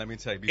tell you.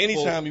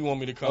 Anytime you want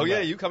me to come back. Oh, yeah,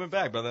 you coming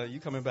back, brother. You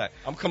coming back.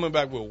 I'm coming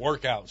back with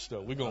workouts, though.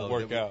 We're going to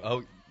work out.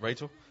 Oh,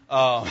 Rachel?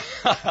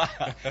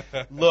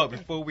 Look,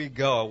 before we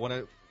go, I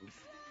want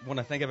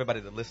to thank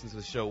everybody that listens to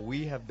the show.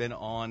 We have been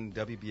on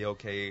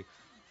WBOK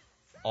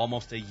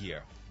almost a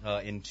year.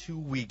 In 2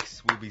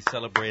 weeks, we'll be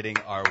celebrating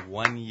our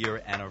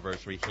 1-year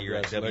anniversary here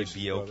at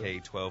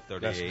WBOK 1230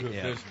 That's AM. good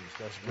business.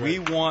 That's great. We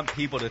want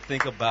people to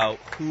think about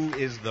who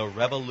is the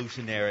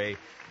revolutionary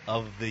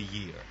of the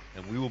year.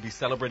 And we will be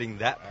celebrating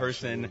that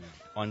person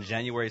on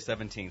January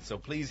 17th. So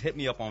please hit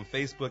me up on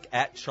Facebook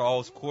at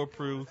Charles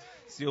Corprew,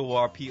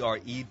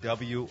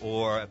 CORPREW,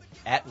 or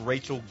at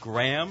Rachel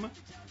Graham.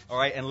 All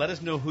right, and let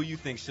us know who you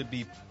think should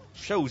be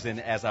chosen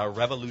as our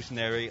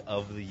revolutionary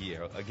of the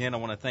year. Again, I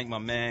want to thank my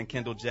man,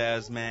 Kendall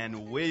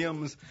Jazzman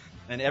Williams,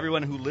 and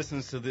everyone who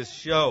listens to this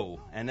show.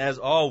 And as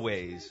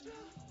always,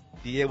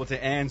 be able to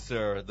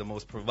answer the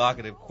most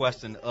provocative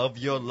question of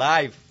your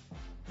life.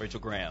 Rachel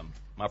Graham,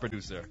 my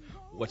producer.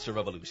 What's your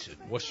revolution?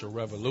 What's your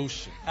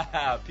revolution?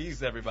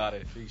 Peace,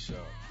 everybody. Peace, y'all.